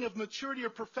meaning of maturity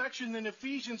or perfection than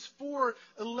Ephesians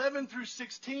 4:11 through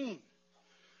 16.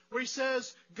 Where he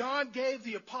says, God gave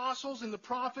the apostles and the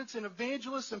prophets and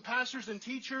evangelists and pastors and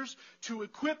teachers to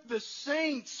equip the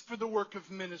saints for the work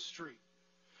of ministry,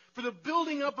 for the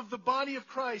building up of the body of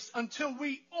Christ until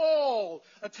we all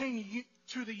attain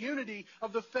to the unity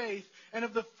of the faith and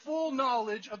of the full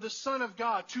knowledge of the Son of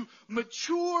God, to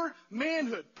mature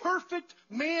manhood, perfect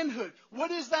manhood.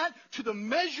 What is that? To the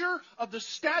measure of the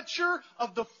stature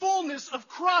of the fullness of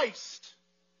Christ.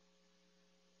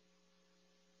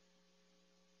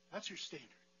 That's your standard.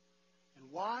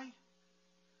 And why?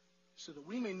 So that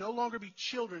we may no longer be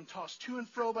children tossed to and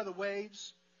fro by the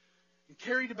waves and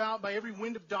carried about by every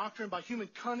wind of doctrine, by human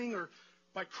cunning or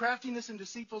by craftiness and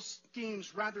deceitful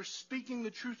schemes. Rather, speaking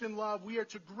the truth in love, we are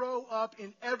to grow up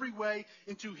in every way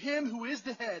into Him who is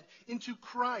the head, into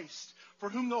Christ, for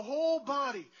whom the whole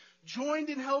body, joined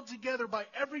and held together by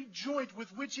every joint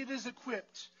with which it is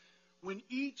equipped, when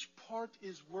each part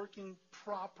is working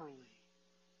properly,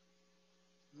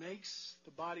 makes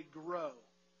the body grow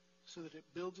so that it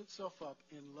builds itself up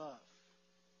in love.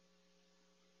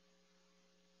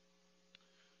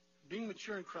 Being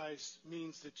mature in Christ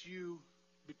means that you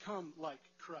become like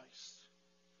Christ.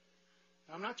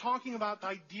 Now, I'm not talking about the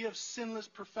idea of sinless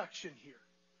perfection here,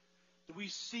 that we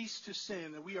cease to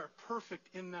sin, that we are perfect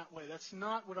in that way. That's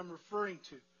not what I'm referring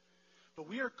to. But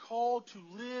we are called to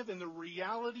live in the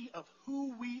reality of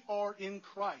who we are in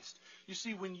Christ. You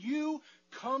see, when you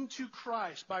come to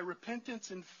Christ by repentance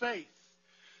and faith,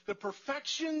 the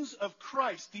perfections of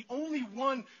Christ, the only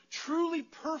one truly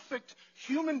perfect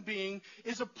human being,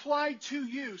 is applied to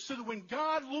you, so that when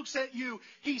God looks at you,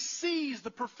 He sees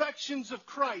the perfections of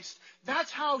Christ.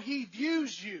 That's how He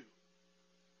views you.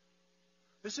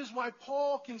 This is why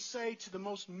Paul can say to the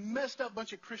most messed up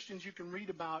bunch of Christians you can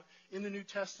read about in the New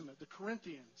Testament, the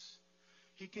Corinthians,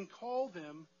 he can call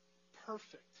them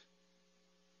perfect.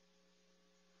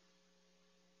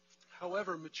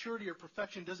 However, maturity or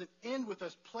perfection doesn't end with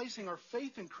us placing our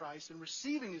faith in Christ and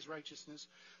receiving His righteousness.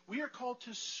 We are called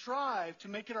to strive to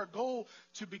make it our goal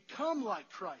to become like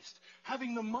Christ,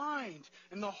 having the mind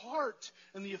and the heart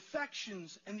and the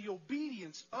affections and the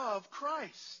obedience of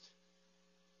Christ.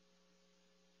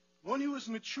 One who is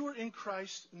mature in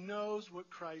Christ knows what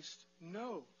Christ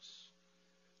knows.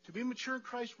 To be mature in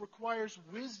Christ requires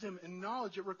wisdom and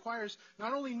knowledge. It requires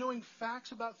not only knowing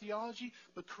facts about theology,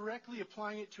 but correctly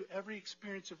applying it to every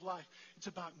experience of life. It's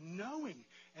about knowing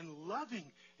and loving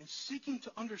and seeking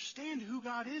to understand who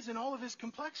God is in all of His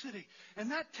complexity.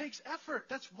 And that takes effort.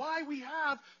 That's why we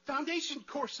have foundation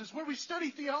courses where we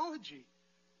study theology.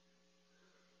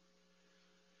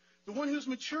 The one who's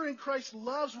mature in Christ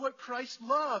loves what Christ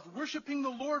loved, worshiping the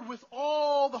Lord with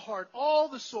all the heart, all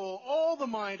the soul, all the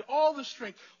mind, all the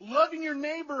strength, loving your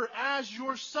neighbor as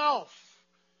yourself,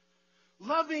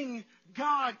 loving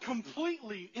God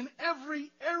completely in every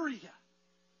area.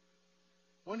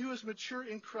 One who is mature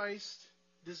in Christ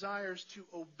desires to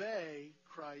obey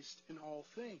Christ in all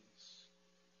things.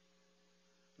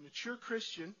 A mature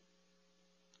Christian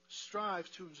strives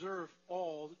to observe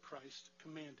all that Christ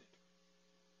commanded.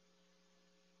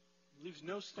 Leaves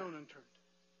no stone unturned.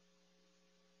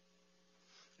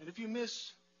 And if you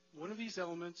miss one of these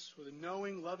elements, whether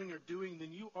knowing, loving, or doing,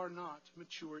 then you are not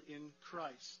mature in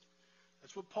Christ.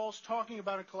 That's what Paul's talking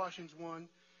about in Colossians 1.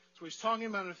 That's what he's talking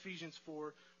about in Ephesians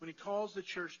 4 when he calls the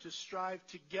church to strive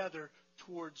together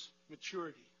towards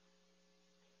maturity.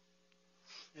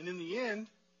 And in the end,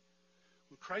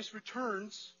 when Christ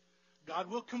returns, God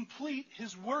will complete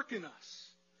his work in us.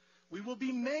 We will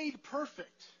be made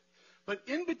perfect. But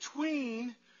in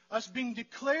between us being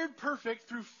declared perfect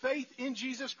through faith in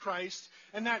Jesus Christ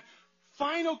and that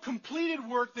final completed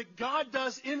work that God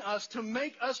does in us to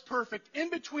make us perfect, in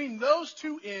between those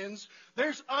two ends,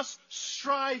 there's us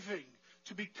striving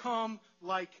to become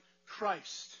like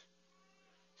Christ,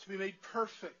 to be made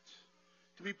perfect,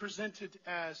 to be presented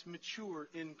as mature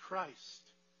in Christ.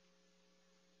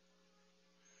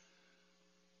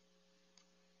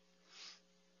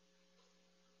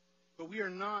 But we are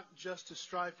not just to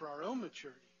strive for our own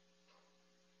maturity.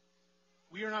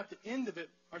 We are not the end of it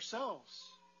ourselves.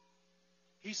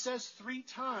 He says 3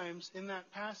 times in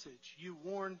that passage, you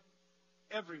warn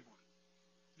everyone.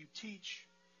 You teach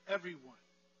everyone,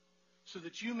 so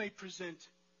that you may present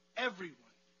everyone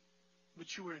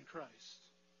mature in Christ.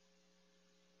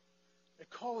 A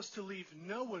call is to leave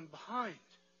no one behind.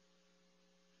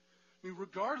 I mean,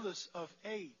 regardless of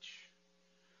age,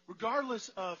 regardless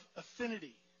of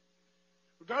affinity,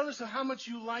 regardless of how much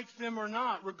you like them or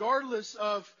not, regardless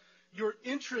of your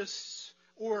interests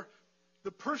or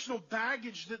the personal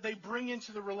baggage that they bring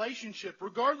into the relationship,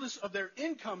 regardless of their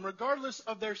income, regardless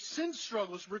of their sin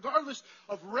struggles, regardless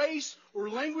of race or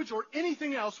language or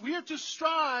anything else, we are to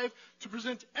strive to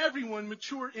present everyone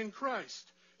mature in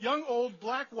Christ. Young, old,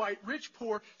 black, white, rich,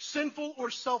 poor, sinful, or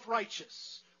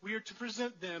self-righteous. We are to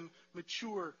present them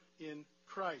mature in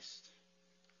Christ.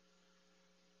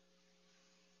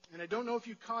 And I don't know if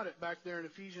you caught it back there in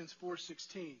Ephesians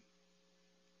 4:16.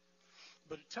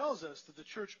 But it tells us that the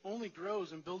church only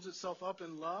grows and builds itself up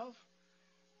in love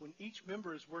when each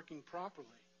member is working properly.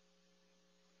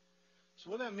 So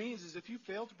what that means is if you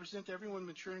fail to present everyone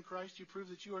mature in Christ, you prove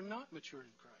that you are not mature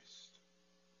in Christ.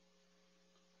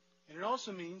 And it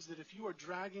also means that if you are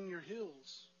dragging your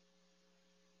heels,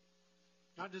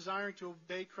 not desiring to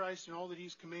obey Christ in all that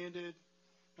he's commanded,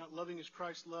 not loving as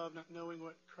Christ loved, not knowing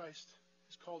what Christ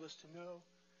has called us to know,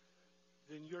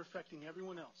 then you're affecting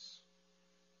everyone else.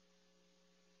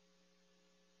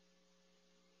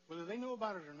 Whether they know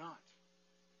about it or not,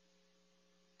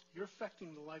 you're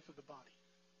affecting the life of the body.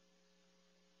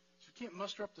 So you can't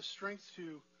muster up the strength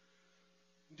to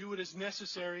do what is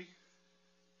necessary.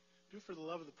 Do it for the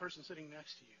love of the person sitting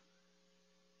next to you.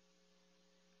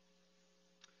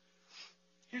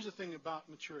 Here's the thing about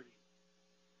maturity.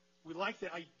 We like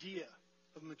the idea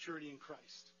of maturity in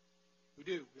Christ. We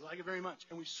do. We like it very much.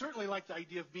 And we certainly like the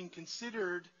idea of being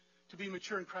considered to be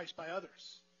mature in Christ by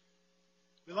others.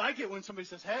 We like it when somebody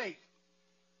says, hey,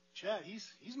 Chad,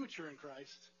 he's mature in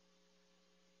Christ.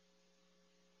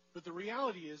 But the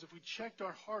reality is, if we checked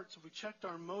our hearts, if we checked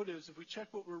our motives, if we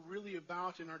checked what we're really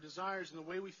about in our desires and the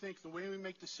way we think, the way we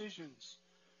make decisions,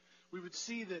 we would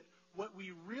see that what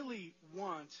we really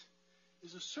want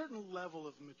is a certain level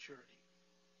of maturity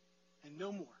and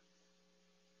no more.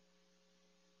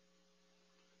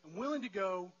 I'm willing to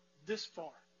go this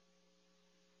far,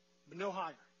 but no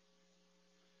higher.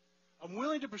 I'm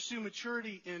willing to pursue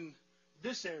maturity in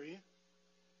this area,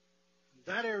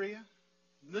 that area,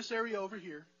 this area over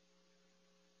here.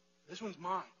 This one's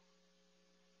mine.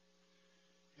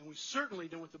 And we certainly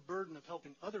don't want the burden of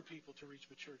helping other people to reach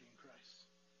maturity in Christ.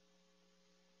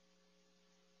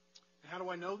 And how do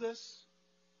I know this?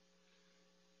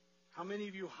 How many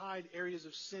of you hide areas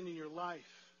of sin in your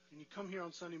life, and you come here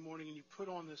on Sunday morning and you put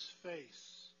on this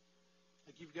face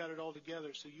like you've got it all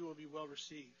together so you will be well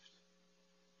received?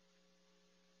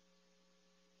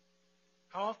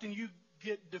 How often you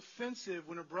get defensive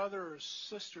when a brother or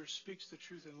sister speaks the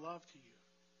truth in love to you?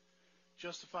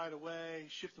 Justify it away,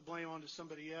 shift the blame onto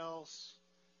somebody else,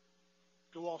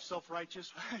 go all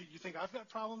self-righteous. You think I've got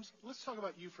problems? Let's talk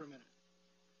about you for a minute.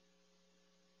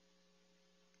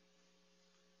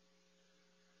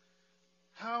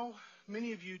 How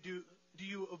many of you do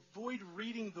you avoid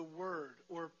reading the Word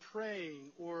or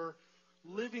praying or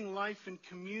living life in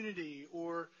community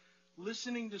or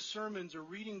listening to sermons or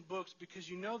reading books because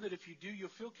you know that if you do, you'll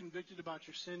feel convicted about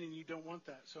your sin and you don't want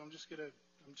that? So I'm just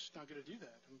not going to do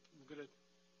that. I'm going to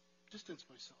distance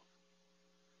myself.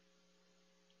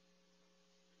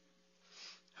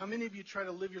 How many of you try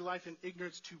to live your life in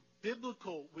ignorance to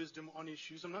biblical wisdom on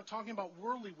issues? I'm not talking about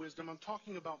worldly wisdom. I'm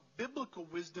talking about biblical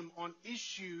wisdom on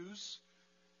issues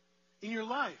in your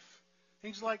life.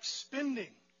 Things like spending,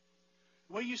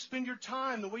 the way you spend your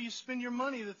time, the way you spend your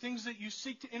money, the things that you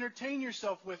seek to entertain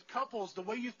yourself with, couples, the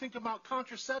way you think about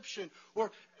contraception,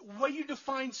 or the way you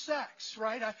define sex,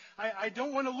 right? I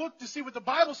don't want to look to see what the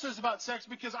Bible says about sex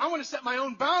because I want to set my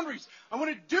own boundaries. I want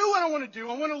to do what I want to do.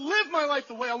 I want to live my life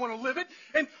the way I want to live it.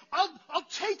 And I'll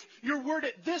take your word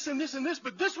at this and this and this,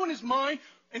 but this one is mine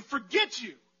and forget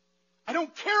you. I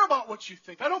don't care about what you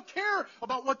think. I don't care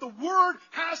about what the Word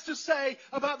has to say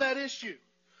about that issue.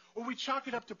 Or we chalk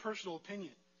it up to personal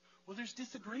opinion. Well, there's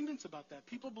disagreements about that.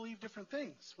 People believe different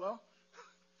things. Well,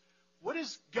 what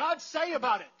does God say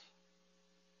about it?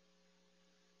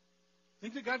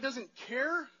 Think that God doesn't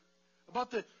care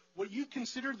about what you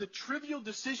consider the trivial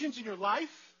decisions in your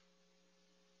life?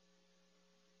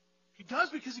 He does,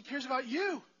 because He cares about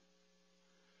you.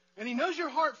 And He knows your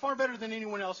heart far better than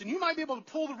anyone else. And you might be able to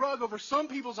pull the rug over some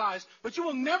people's eyes, but you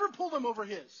will never pull them over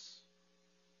His.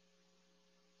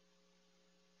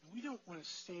 And we don't want to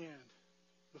stand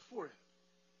before Him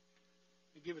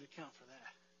and give an account for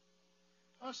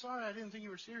that. Oh, sorry, I didn't think you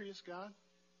were serious, God.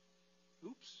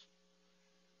 Oops.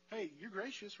 Hey, you're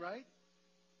gracious, right?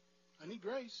 I need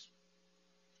grace.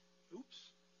 Oops.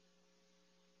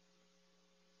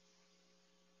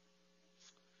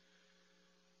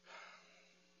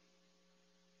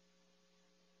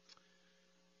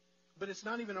 But it's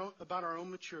not even about our own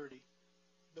maturity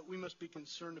that we must be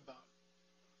concerned about.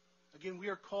 Again, we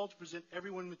are called to present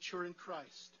everyone mature in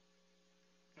Christ.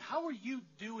 And how are you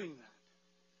doing that?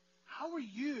 How are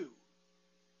you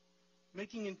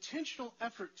making intentional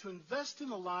effort to invest in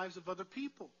the lives of other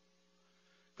people?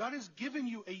 God has given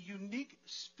you a unique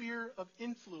sphere of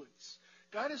influence.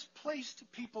 God has placed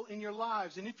people in your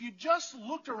lives. And if you just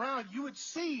looked around, you would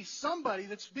see somebody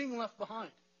that's being left behind.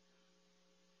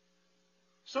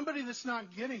 Somebody that's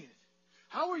not getting it.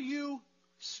 How are you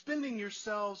spending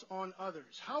yourselves on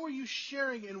others? How are you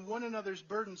sharing in one another's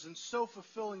burdens and so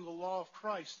fulfilling the law of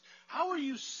Christ? How are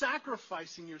you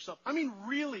sacrificing yourself? I mean,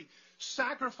 really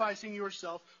sacrificing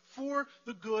yourself for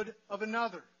the good of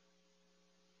another.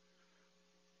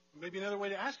 Maybe another way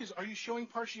to ask is, are you showing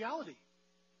partiality?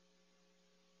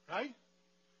 Right?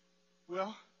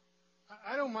 Well,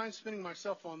 I don't mind spending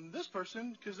myself on this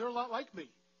person because they're a lot like me.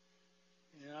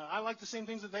 I like the same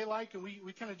things that they like, and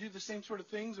we kind of do the same sort of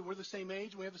things, and we're the same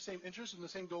age, and we have the same interests and the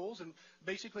same goals, and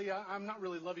basically I'm not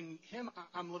really loving him,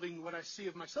 I'm loving what I see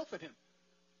of myself in him.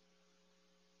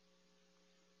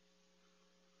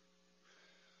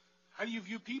 How do you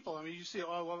view people? I mean, you see,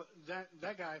 oh, well,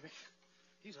 that guy,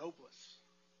 he's hopeless.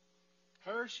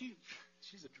 Her, she's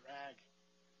a drag.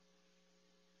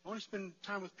 I want to spend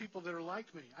time with people that are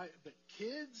like me. But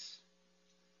kids,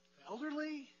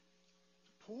 elderly,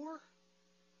 poor,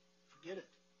 forget it.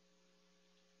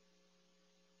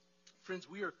 Friends,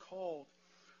 we are called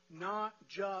not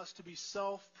just to be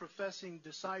self-professing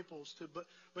disciples,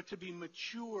 but to be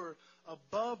mature,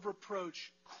 above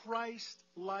reproach,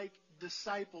 Christ-like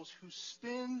disciples who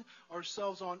spend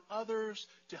ourselves on others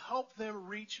to help them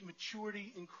reach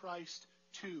maturity in Christ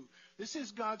too. This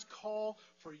is God's call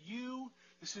for you.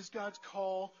 This is God's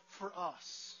call for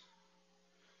us.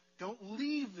 Don't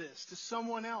leave this to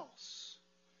someone else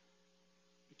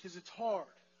because it's hard,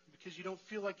 because you don't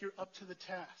feel like you're up to the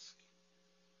task.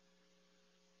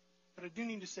 But I do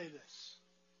need to say this.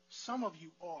 Some of you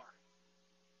are.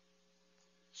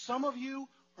 Some of you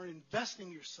are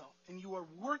investing yourself, and you are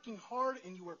working hard,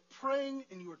 and you are praying,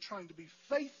 and you are trying to be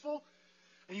faithful,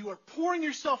 and you are pouring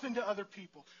yourself into other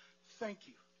people. Thank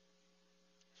you.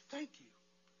 Thank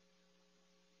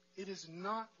you. It is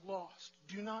not lost.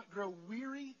 Do not grow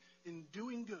weary in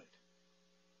doing good.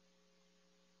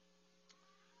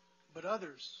 But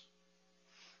others,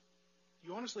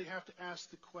 you honestly have to ask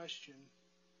the question,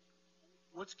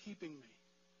 what's keeping me?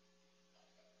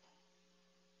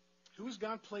 Who has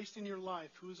God placed in your life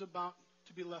who is about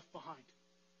to be left behind?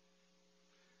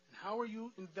 And how are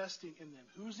you investing in them?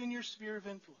 Who's in your sphere of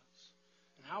influence?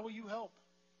 And how will you help?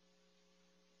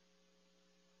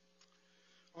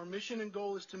 Our mission and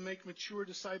goal is to make mature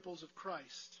disciples of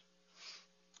Christ.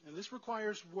 And this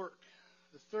requires work.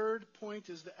 The third point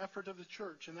is the effort of the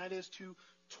church, and that is to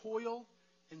toil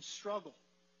and struggle.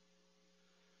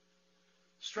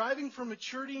 Striving for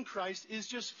maturity in Christ is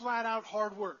just flat out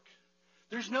hard work.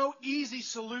 There's no easy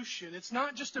solution. It's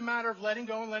not just a matter of letting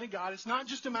go and letting God. It's not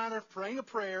just a matter of praying a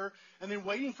prayer and then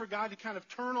waiting for God to kind of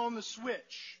turn on the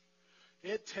switch.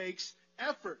 It takes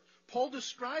effort. Paul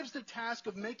describes the task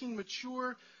of making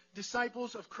mature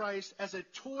disciples of Christ as a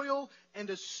toil and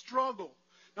a struggle.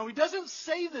 Now, he doesn't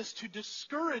say this to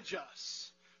discourage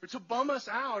us or to bum us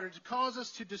out or to cause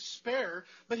us to despair,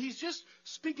 but he's just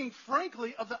speaking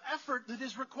frankly of the effort that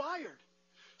is required.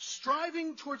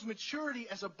 Striving towards maturity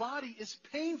as a body is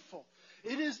painful.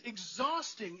 It is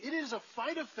exhausting. It is a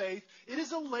fight of faith. It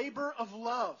is a labor of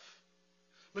love.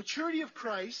 Maturity of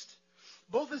Christ,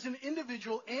 both as an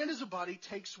individual and as a body,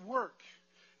 takes work.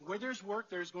 Where there's work,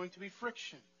 there's going to be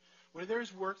friction. Where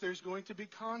there's work, there's going to be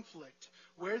conflict.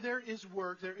 Where there is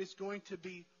work, there is going to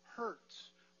be hurt.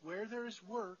 Where there is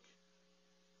work,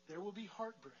 there will be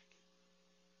heartbreak.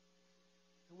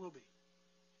 There will be.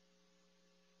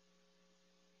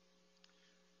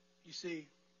 You see,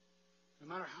 no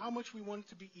matter how much we want it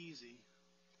to be easy,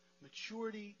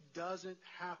 maturity doesn't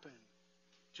happen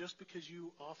just because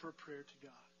you offer a prayer to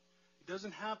God. It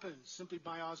doesn't happen simply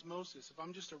by osmosis. If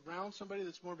I'm just around somebody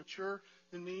that's more mature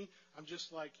than me, I'm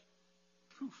just like,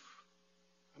 poof,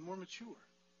 I'm more mature.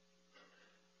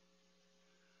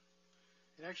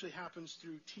 It actually happens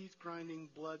through teeth grinding,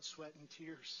 blood, sweat, and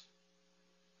tears.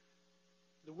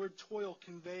 The word toil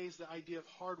conveys the idea of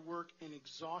hard work and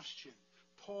exhaustion.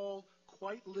 Paul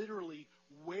quite literally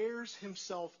wears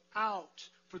himself out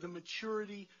for the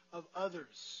maturity of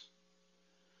others.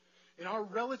 In our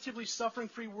relatively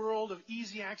suffering-free world of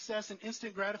easy access and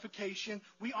instant gratification,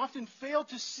 we often fail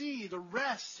to see the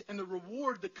rest and the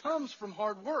reward that comes from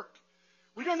hard work.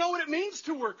 We don't know what it means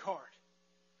to work hard.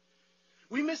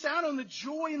 We miss out on the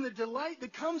joy and the delight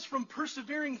that comes from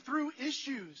persevering through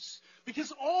issues,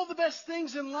 because all the best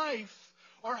things in life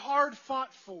are hard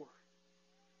fought for.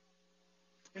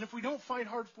 And if we don't fight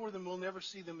hard for them, we'll never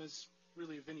see them as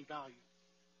really of any value.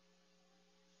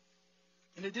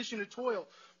 In addition to toil,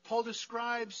 Paul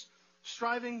describes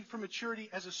striving for maturity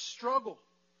as a struggle.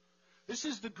 This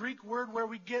is the Greek word where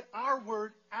we get our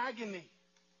word agony.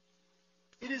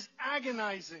 It is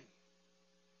agonizing.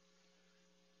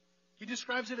 He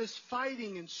describes it as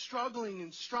fighting and struggling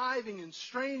and striving and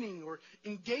straining or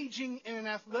engaging in an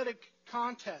athletic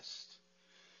contest.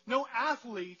 No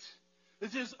athlete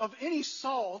that is of any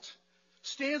salt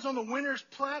stands on the winner's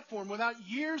platform without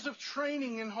years of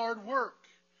training and hard work.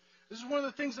 This is one of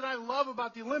the things that I love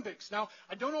about the Olympics. Now,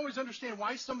 I don't always understand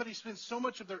why somebody spends so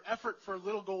much of their effort for a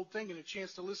little gold thing and a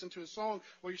chance to listen to a song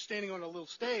while you're standing on a little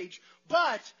stage,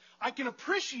 but I can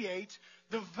appreciate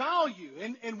the value.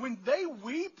 And when they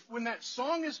weep, when that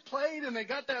song is played and they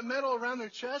got that medal around their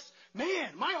chest,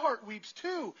 man, my heart weeps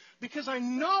too, because I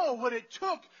know what it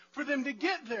took for them to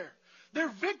get there. Their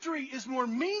victory is more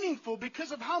meaningful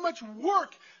because of how much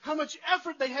work, how much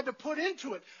effort they had to put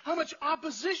into it, how much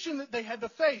opposition that they had to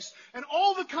face, and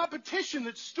all the competition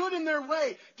that stood in their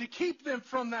way to keep them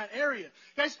from that area.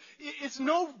 Guys, it's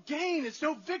no gain, it's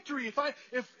no victory.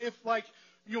 If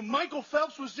Michael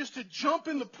Phelps was just to jump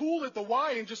in the pool at the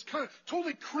Y and just kind of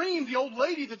totally cream the old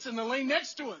lady that's in the lane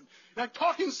next to him, like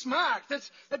talking smack,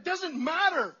 that doesn't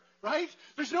matter, right?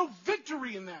 There's no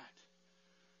victory in that.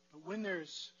 But when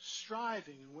there's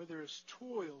striving and where there is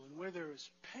toil and where there is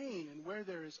pain and where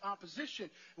there is opposition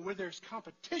and where there's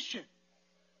competition,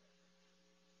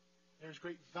 there's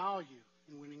great value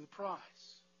in winning the prize.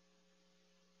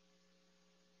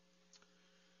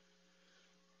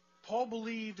 Paul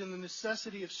believed in the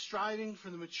necessity of striving for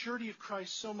the maturity of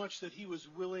Christ so much that he was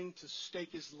willing to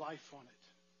stake his life on it.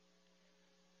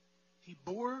 He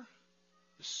bore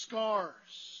the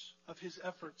scars of his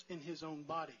efforts in his own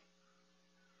body.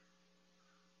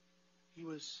 He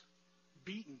was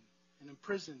beaten and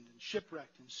imprisoned and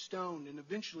shipwrecked and stoned and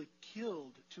eventually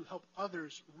killed to help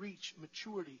others reach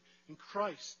maturity in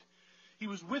Christ. He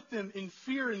was with them in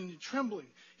fear and in trembling.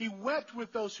 He wept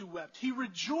with those who wept. He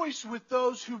rejoiced with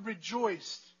those who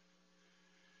rejoiced.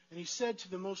 And he said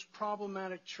to the most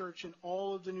problematic church in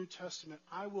all of the New Testament,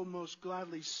 I will most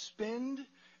gladly spend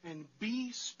and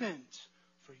be spent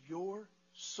for your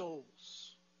souls.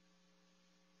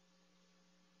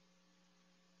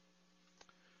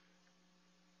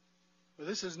 But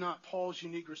this is not Paul's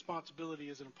unique responsibility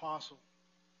as an apostle.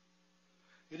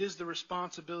 It is the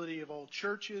responsibility of all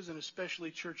churches and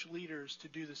especially church leaders to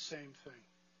do the same thing.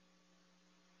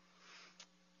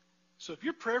 So if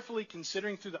you're prayerfully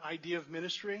considering through the idea of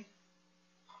ministry,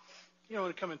 you don't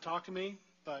want to come and talk to me,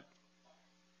 but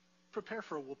prepare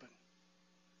for a whooping.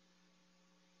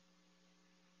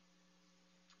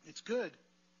 It's good,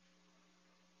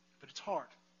 but it's hard.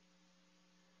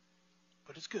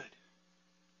 But it's good.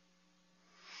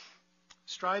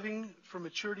 Striving for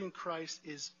maturity in Christ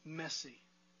is messy.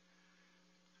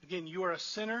 Again, you are a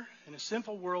sinner in a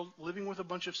sinful world living with a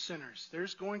bunch of sinners.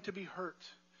 There's going to be hurt.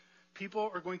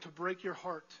 People are going to break your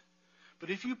heart. But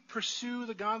if you pursue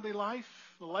the godly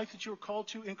life, the life that you are called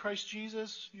to in Christ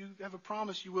Jesus, you have a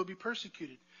promise you will be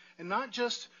persecuted. And not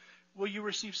just will you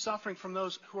receive suffering from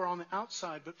those who are on the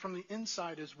outside, but from the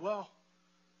inside as well.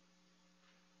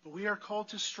 But we are called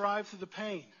to strive through the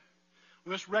pain.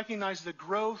 We must recognize that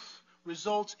growth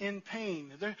results in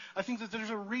pain. I think that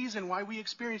there's a reason why we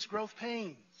experience growth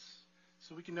pains.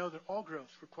 So we can know that all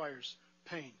growth requires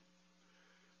pain.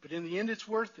 But in the end, it's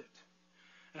worth it.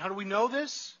 And how do we know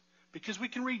this? Because we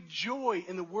can read joy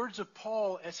in the words of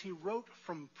Paul as he wrote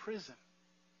from prison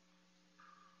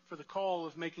for the call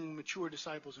of making mature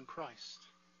disciples in Christ.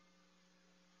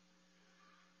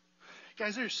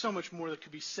 Guys, there's so much more that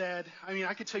could be said. I mean,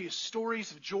 I could tell you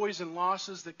stories of joys and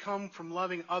losses that come from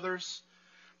loving others.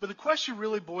 But the question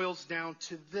really boils down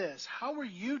to this. How are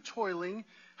you toiling?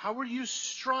 How are you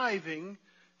striving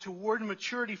toward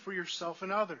maturity for yourself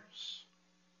and others?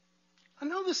 I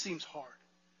know this seems hard.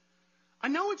 I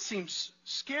know it seems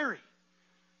scary.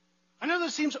 I know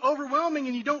this seems overwhelming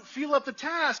and you don't feel up the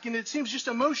task and it seems just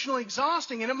emotionally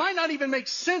exhausting and it might not even make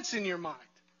sense in your mind.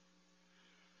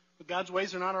 But God's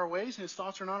ways are not our ways and His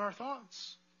thoughts are not our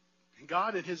thoughts. And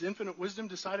God, in His infinite wisdom,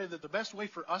 decided that the best way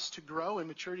for us to grow in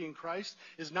maturity in Christ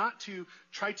is not to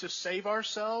try to save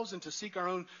ourselves and to seek our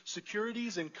own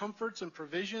securities and comforts and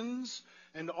provisions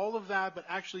and all of that, but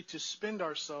actually to spend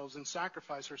ourselves and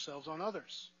sacrifice ourselves on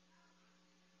others.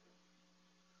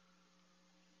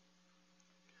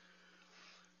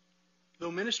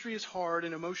 Though ministry is hard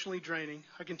and emotionally draining,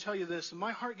 I can tell you this,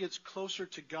 my heart gets closer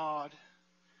to God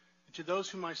and to those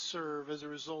whom I serve as a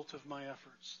result of my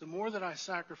efforts. The more that I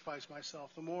sacrifice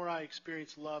myself, the more I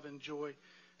experience love and joy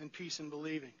and peace in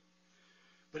believing.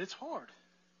 But it's hard.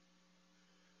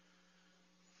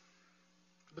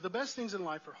 But the best things in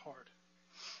life are hard.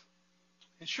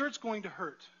 And sure, it's going to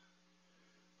hurt.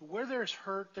 But where there's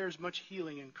hurt, there's much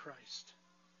healing in Christ.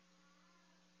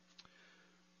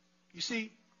 You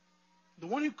see, the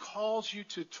one who calls you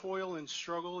to toil and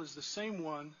struggle is the same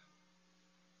one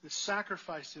that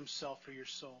sacrificed Himself for your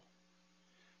soul.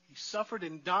 He suffered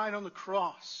and died on the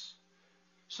cross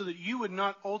so that you would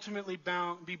not ultimately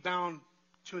be bound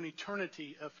to an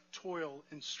eternity of toil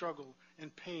and struggle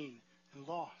and pain and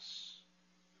loss.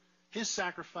 His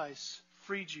sacrifice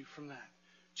freed you from that.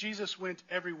 Jesus went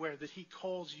everywhere that He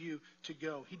calls you to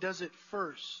go. He does it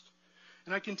first.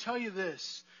 And I can tell you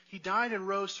this, He died and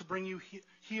rose to bring you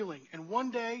healing. And one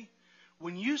day,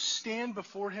 when you stand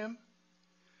before Him,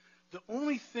 the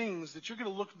only things that you're going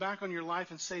to look back on your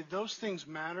life and say those things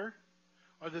matter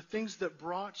are the things that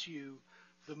brought you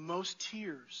the most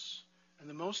tears and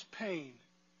the most pain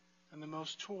and the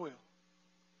most toil.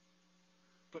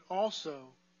 But also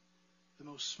the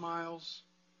most smiles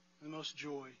and the most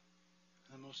joy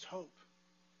and the most hope.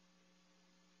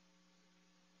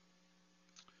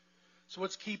 So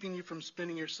what's keeping you from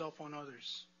spending yourself on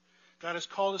others? God has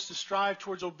called us to strive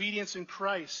towards obedience in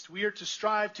Christ. We are to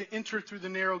strive to enter through the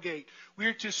narrow gate. We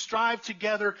are to strive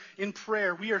together in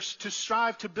prayer. We are to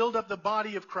strive to build up the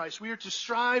body of Christ. We are to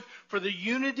strive for the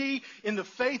unity in the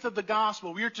faith of the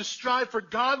gospel. We are to strive for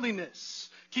godliness,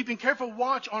 keeping careful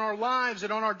watch on our lives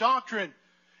and on our doctrine.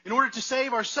 In order to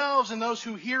save ourselves and those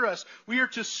who hear us, we are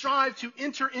to strive to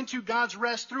enter into God's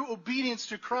rest through obedience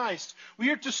to Christ.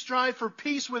 We are to strive for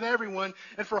peace with everyone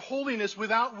and for holiness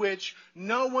without which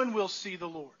no one will see the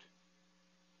Lord.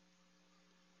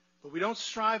 But we don't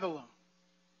strive alone.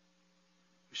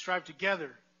 We strive together,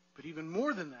 but even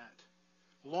more than that,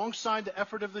 alongside the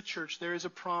effort of the church, there is a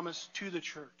promise to the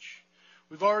church.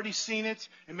 We've already seen it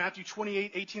in Matthew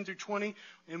 28, 18 through 20,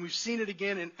 and we've seen it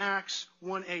again in Acts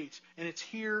 1:8, and it's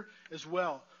here as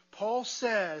well. Paul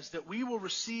says that we will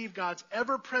receive God's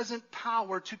ever-present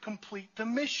power to complete the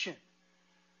mission.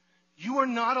 You are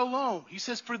not alone. He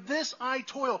says, for this I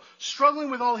toil, struggling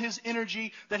with all His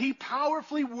energy, that He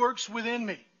powerfully works within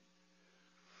me.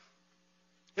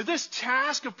 If this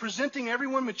task of presenting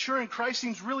everyone mature in Christ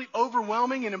seems really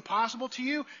overwhelming and impossible to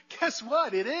you, guess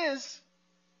what? It is.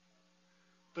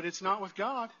 But it's not with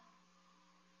God.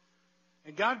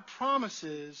 And God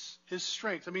promises His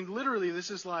strength. I mean, literally, this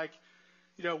is like,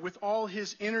 with all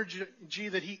His energy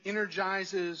that He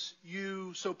energizes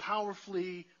you so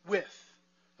powerfully with.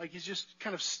 Like He's just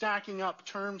kind of stacking up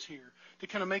terms here to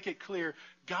kind of make it clear.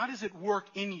 God is at work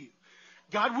in you.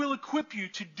 God will equip you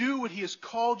to do what He has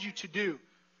called you to do.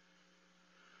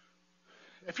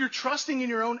 If you're trusting in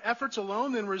your own efforts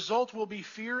alone, then result will be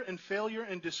fear and failure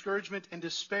and discouragement and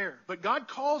despair. But God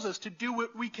calls us to do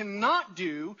what we cannot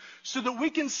do so that we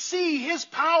can see His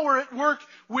power at work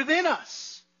within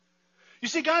us. You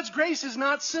see, God's grace is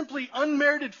not simply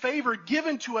unmerited favor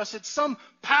given to us at some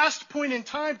past point in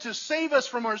time to save us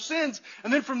from our sins,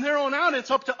 and then from there on out it's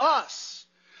up to us.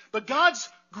 But God's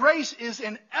grace is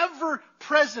an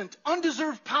ever-present,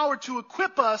 undeserved power to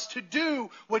equip us to do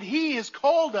what He has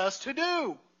called us to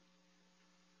do.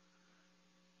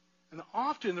 And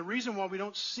often the reason why we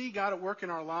don't see God at work in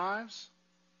our lives,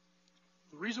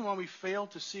 the reason why we fail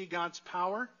to see God's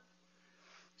power,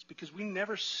 is because we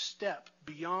never step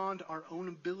beyond our own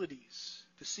abilities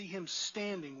to see Him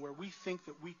standing where we think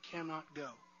that we cannot go.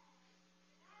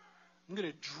 I'm going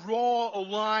to draw a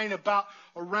line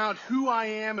around who I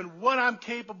am and what I'm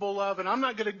capable of, and I'm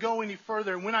not going to go any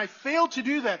further. And when I fail to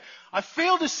do that, I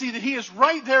fail to see that He is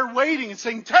right there waiting and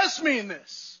saying, test me in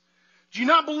this. Do you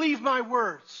not believe my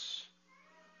words?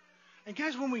 And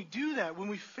guys, when we do that, when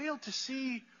we fail to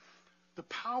see the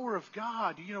power of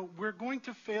God, we're going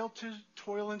to fail to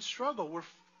toil and struggle.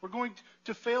 We're going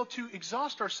to fail to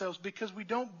exhaust ourselves because we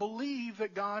don't believe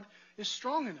that God is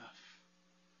strong enough.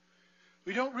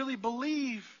 We don't really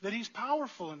believe that He's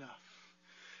powerful enough.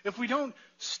 If we don't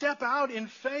step out in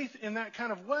faith in that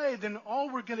kind of way, then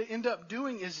all we're going to end up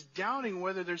doing is doubting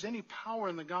whether there's any power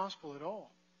in the gospel at all.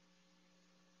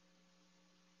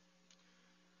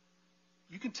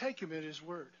 You can take Him at His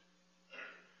word.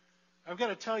 I've got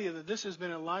to tell you that this has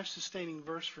been a life-sustaining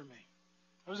verse for me.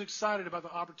 I was excited about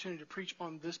the opportunity to preach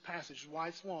on this passage. Why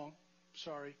it's long.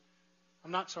 Sorry.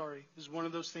 I'm not sorry. This is one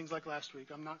of those things like last week.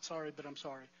 I'm not sorry, but I'm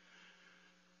sorry.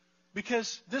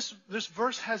 Because this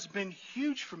verse has been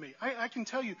huge for me. I can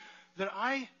tell you that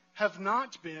I have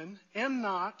not been, am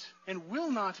not, and will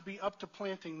not be up to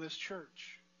planting this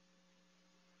church.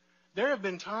 There have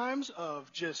been times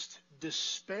of just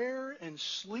despair and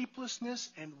sleeplessness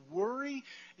and worry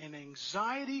and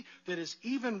anxiety that has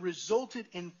even resulted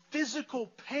in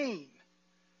physical pain.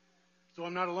 Though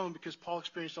I'm not alone because Paul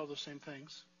experienced all those same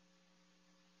things.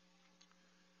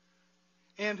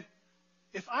 And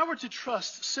if I were to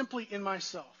trust simply in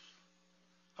myself,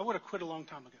 I would have quit a long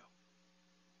time ago.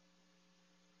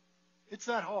 It's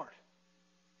that hard.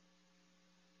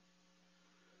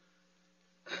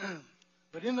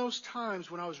 But in those times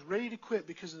when I was ready to quit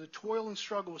because of the toil and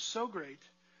struggle was so great,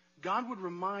 God would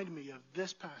remind me of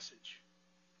this passage,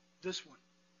 this one.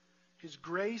 His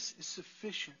grace is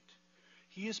sufficient.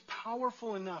 He is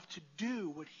powerful enough to do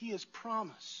what He has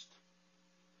promised.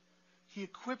 He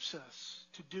equips us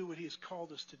to do what He has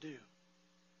called us to do.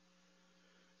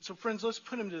 So friends, let's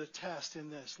put Him to the test in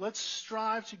this. Let's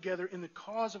strive together in the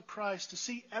cause of Christ to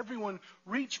see everyone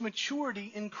reach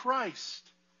maturity in Christ.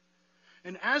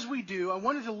 And as we do, I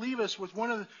wanted to leave us with one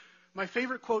of my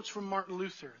favorite quotes from Martin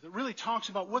Luther that really talks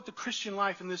about what the Christian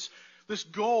life and this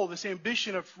goal, this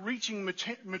ambition of reaching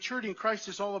maturity in Christ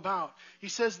is all about. He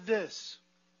says this: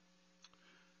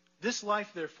 "This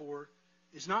life, therefore,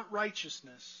 is not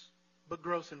righteousness, but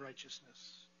growth in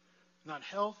righteousness. Not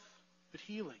health, but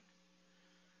healing.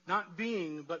 Not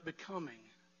being, but becoming.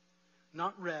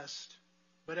 Not rest,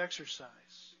 but exercise.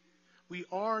 We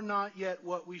are not yet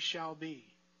what we shall be,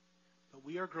 but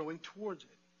we are growing towards it.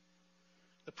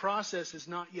 The process is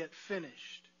not yet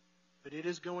finished, but it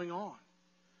is going on.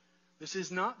 This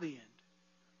is not the end,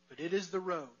 but it is the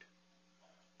road.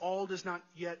 All does not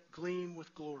yet gleam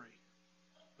with glory,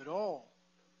 but all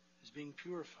is being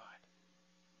purified."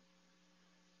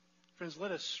 Friends,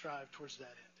 let us strive towards that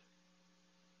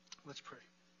end. Let's pray.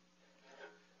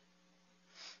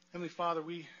 Heavenly Father,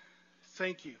 we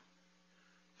thank You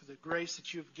for the grace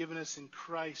that You have given us in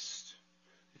Christ,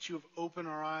 that You have opened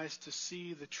our eyes to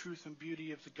see the truth and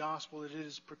beauty of the gospel that it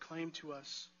is proclaimed to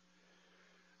us,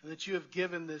 and that You have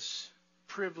given this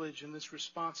privilege and this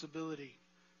responsibility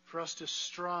for us to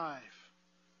strive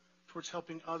towards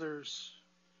helping others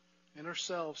and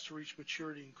ourselves to reach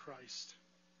maturity in Christ.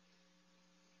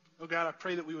 Oh God, I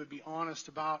pray that we would be honest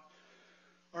about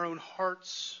our own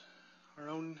hearts, our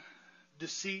own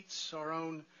deceits, our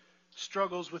own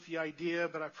struggles with the idea,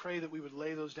 but I pray that we would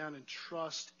lay those down and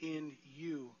trust in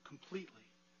You completely,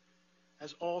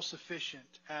 as all-sufficient,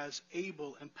 as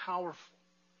able and powerful.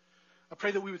 I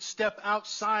pray that we would step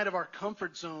outside of our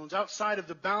comfort zones, outside of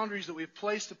the boundaries that we've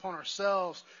placed upon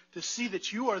ourselves, to see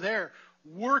that You are there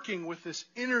working with this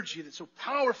energy that so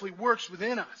powerfully works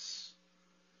within us.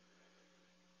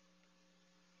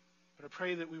 But I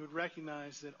pray that we would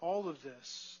recognize that all of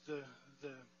this, the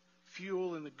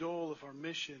fuel and the goal of our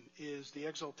mission, is the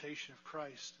exaltation of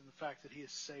Christ and the fact that He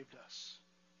has saved us.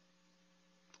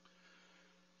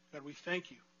 God, we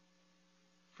thank You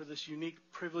for this unique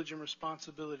privilege and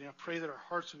responsibility. I pray that our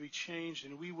hearts would be changed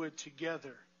and we would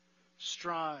together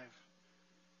strive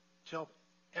to help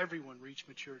everyone reach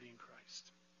maturity in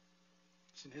Christ.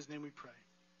 It's in His name we pray.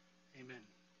 Amen.